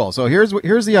 Okay, cool. So here's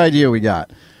the idea we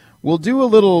got. We'll do a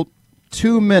little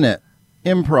 2-minute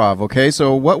improv, okay?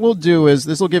 So what we'll do is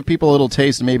this will give people a little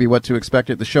taste of maybe what to expect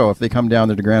at the show if they come down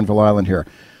to Granville Island here.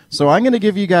 So I'm going to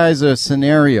give you guys a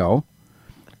scenario,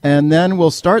 and then we'll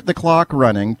start the clock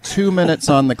running, 2 minutes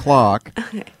on the clock.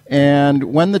 Okay. And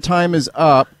when the time is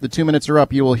up, the 2 minutes are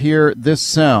up, you will hear this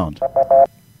sound.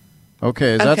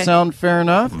 Okay, does that sound fair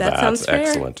enough? That sounds fair.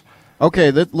 Excellent. Okay,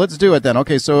 let's do it then.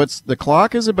 Okay, so the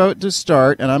clock is about to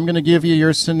start, and I'm going to give you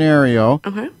your scenario.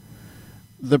 Okay.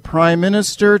 The Prime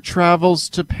Minister travels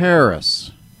to Paris.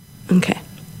 Okay.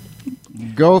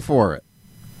 Go for it.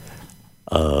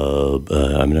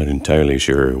 I'm not entirely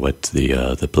sure what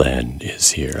the plan is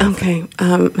here. Okay,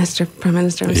 Mr. Prime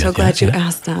Minister, I'm so glad you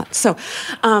asked that. So,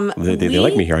 they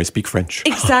like me here. I speak French.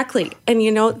 Exactly, and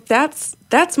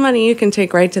that's money you can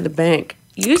take right to the bank.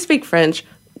 You speak French.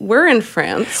 We're in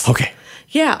France. Okay.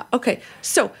 Yeah. Okay.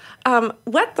 So,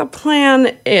 what the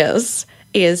plan is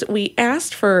we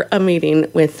asked for a meeting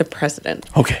with the president.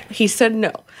 Okay. He said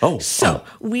no. Oh. So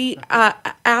we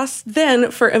asked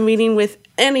then for a meeting with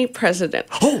any president.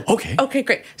 Oh, okay. Okay,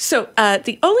 great. So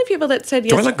the only people that said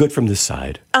yes. Do I look good from this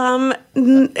side?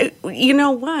 You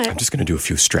know what? I'm just going to do a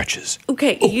few stretches.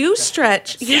 Okay, you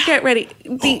stretch. You get ready.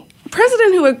 The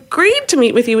president who agreed to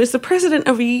meet with you is the president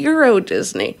of Euro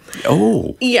Disney.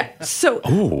 Oh. Yeah. So.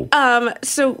 Oh.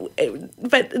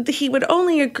 But he would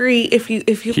only agree if you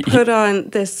put on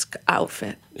this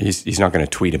outfit. He's not going to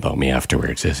tweet about me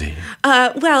afterwards, is he?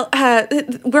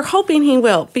 We're hoping he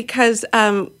will, because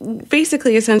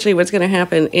basically, essentially, what's going to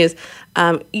happen is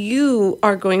you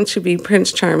are going to be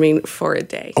Prince Charming for a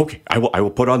day. Okay, I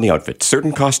will put on the outfit.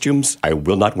 Certain costumes I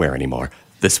will not wear anymore.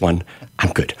 This one,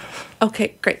 I'm good.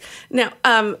 Okay, great. Now,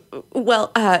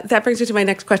 that brings me to my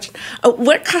next question.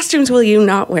 What costumes will you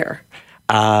not wear?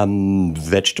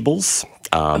 Vegetables.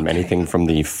 Anything from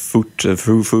the food.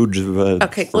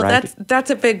 Okay, well, that's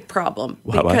a big problem,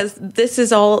 because this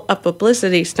is all a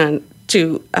publicity stunt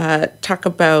to talk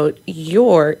about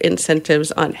your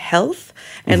incentives on health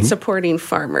and supporting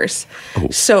farmers. Oh.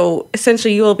 So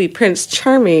essentially, you will be Prince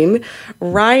Charming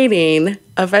riding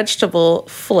a vegetable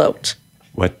float.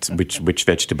 Which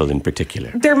vegetable in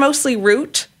particular? They're mostly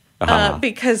root.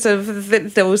 Because of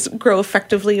those grow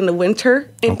effectively in the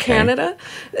winter in Canada.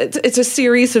 It's a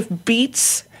series of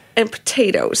beets and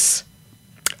potatoes.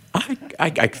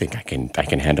 I think I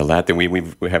can handle that. Then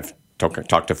we have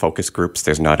talk to focus groups.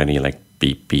 There's not any like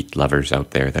beat lovers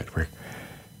out there that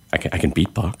I can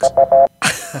beatbox.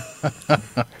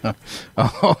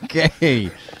 Okay.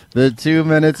 The 2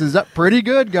 minutes is up. Pretty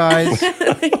good, guys.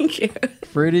 Thank you.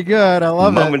 Pretty good. I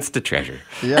love Moments to treasure.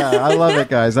 Yeah, I love it,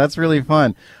 guys. That's really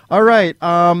fun. All right.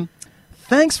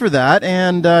 Thanks for that.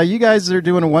 And you guys are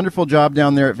doing a wonderful job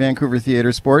down there at Vancouver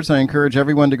Theatre Sports. I encourage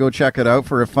everyone to go check it out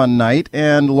for a fun night.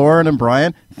 And Lauren and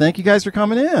Brian, thank you guys for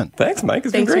coming in. Thanks, Mike.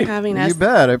 It's been great. Thanks for having us. You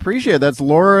bet. I appreciate it. That's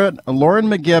Lauren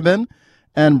McGibbon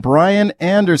and Brian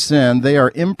Anderson. They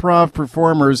are improv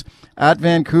performers at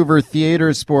Vancouver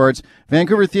Theatre Sports.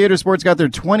 Vancouver Theatre Sports got their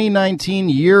 2019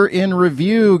 year in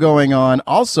review going on.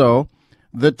 Also,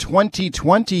 the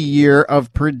 2020 year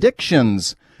of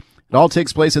predictions. It all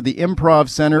takes place at the Improv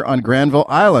Center on Granville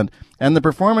Island. And the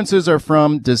performances are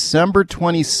from December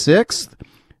 26th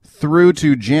through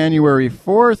to January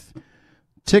 4th.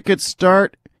 Tickets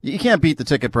start, you can't beat the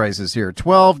ticket prices here,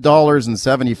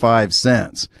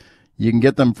 $12.75. You can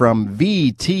get them from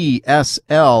VTSL.com.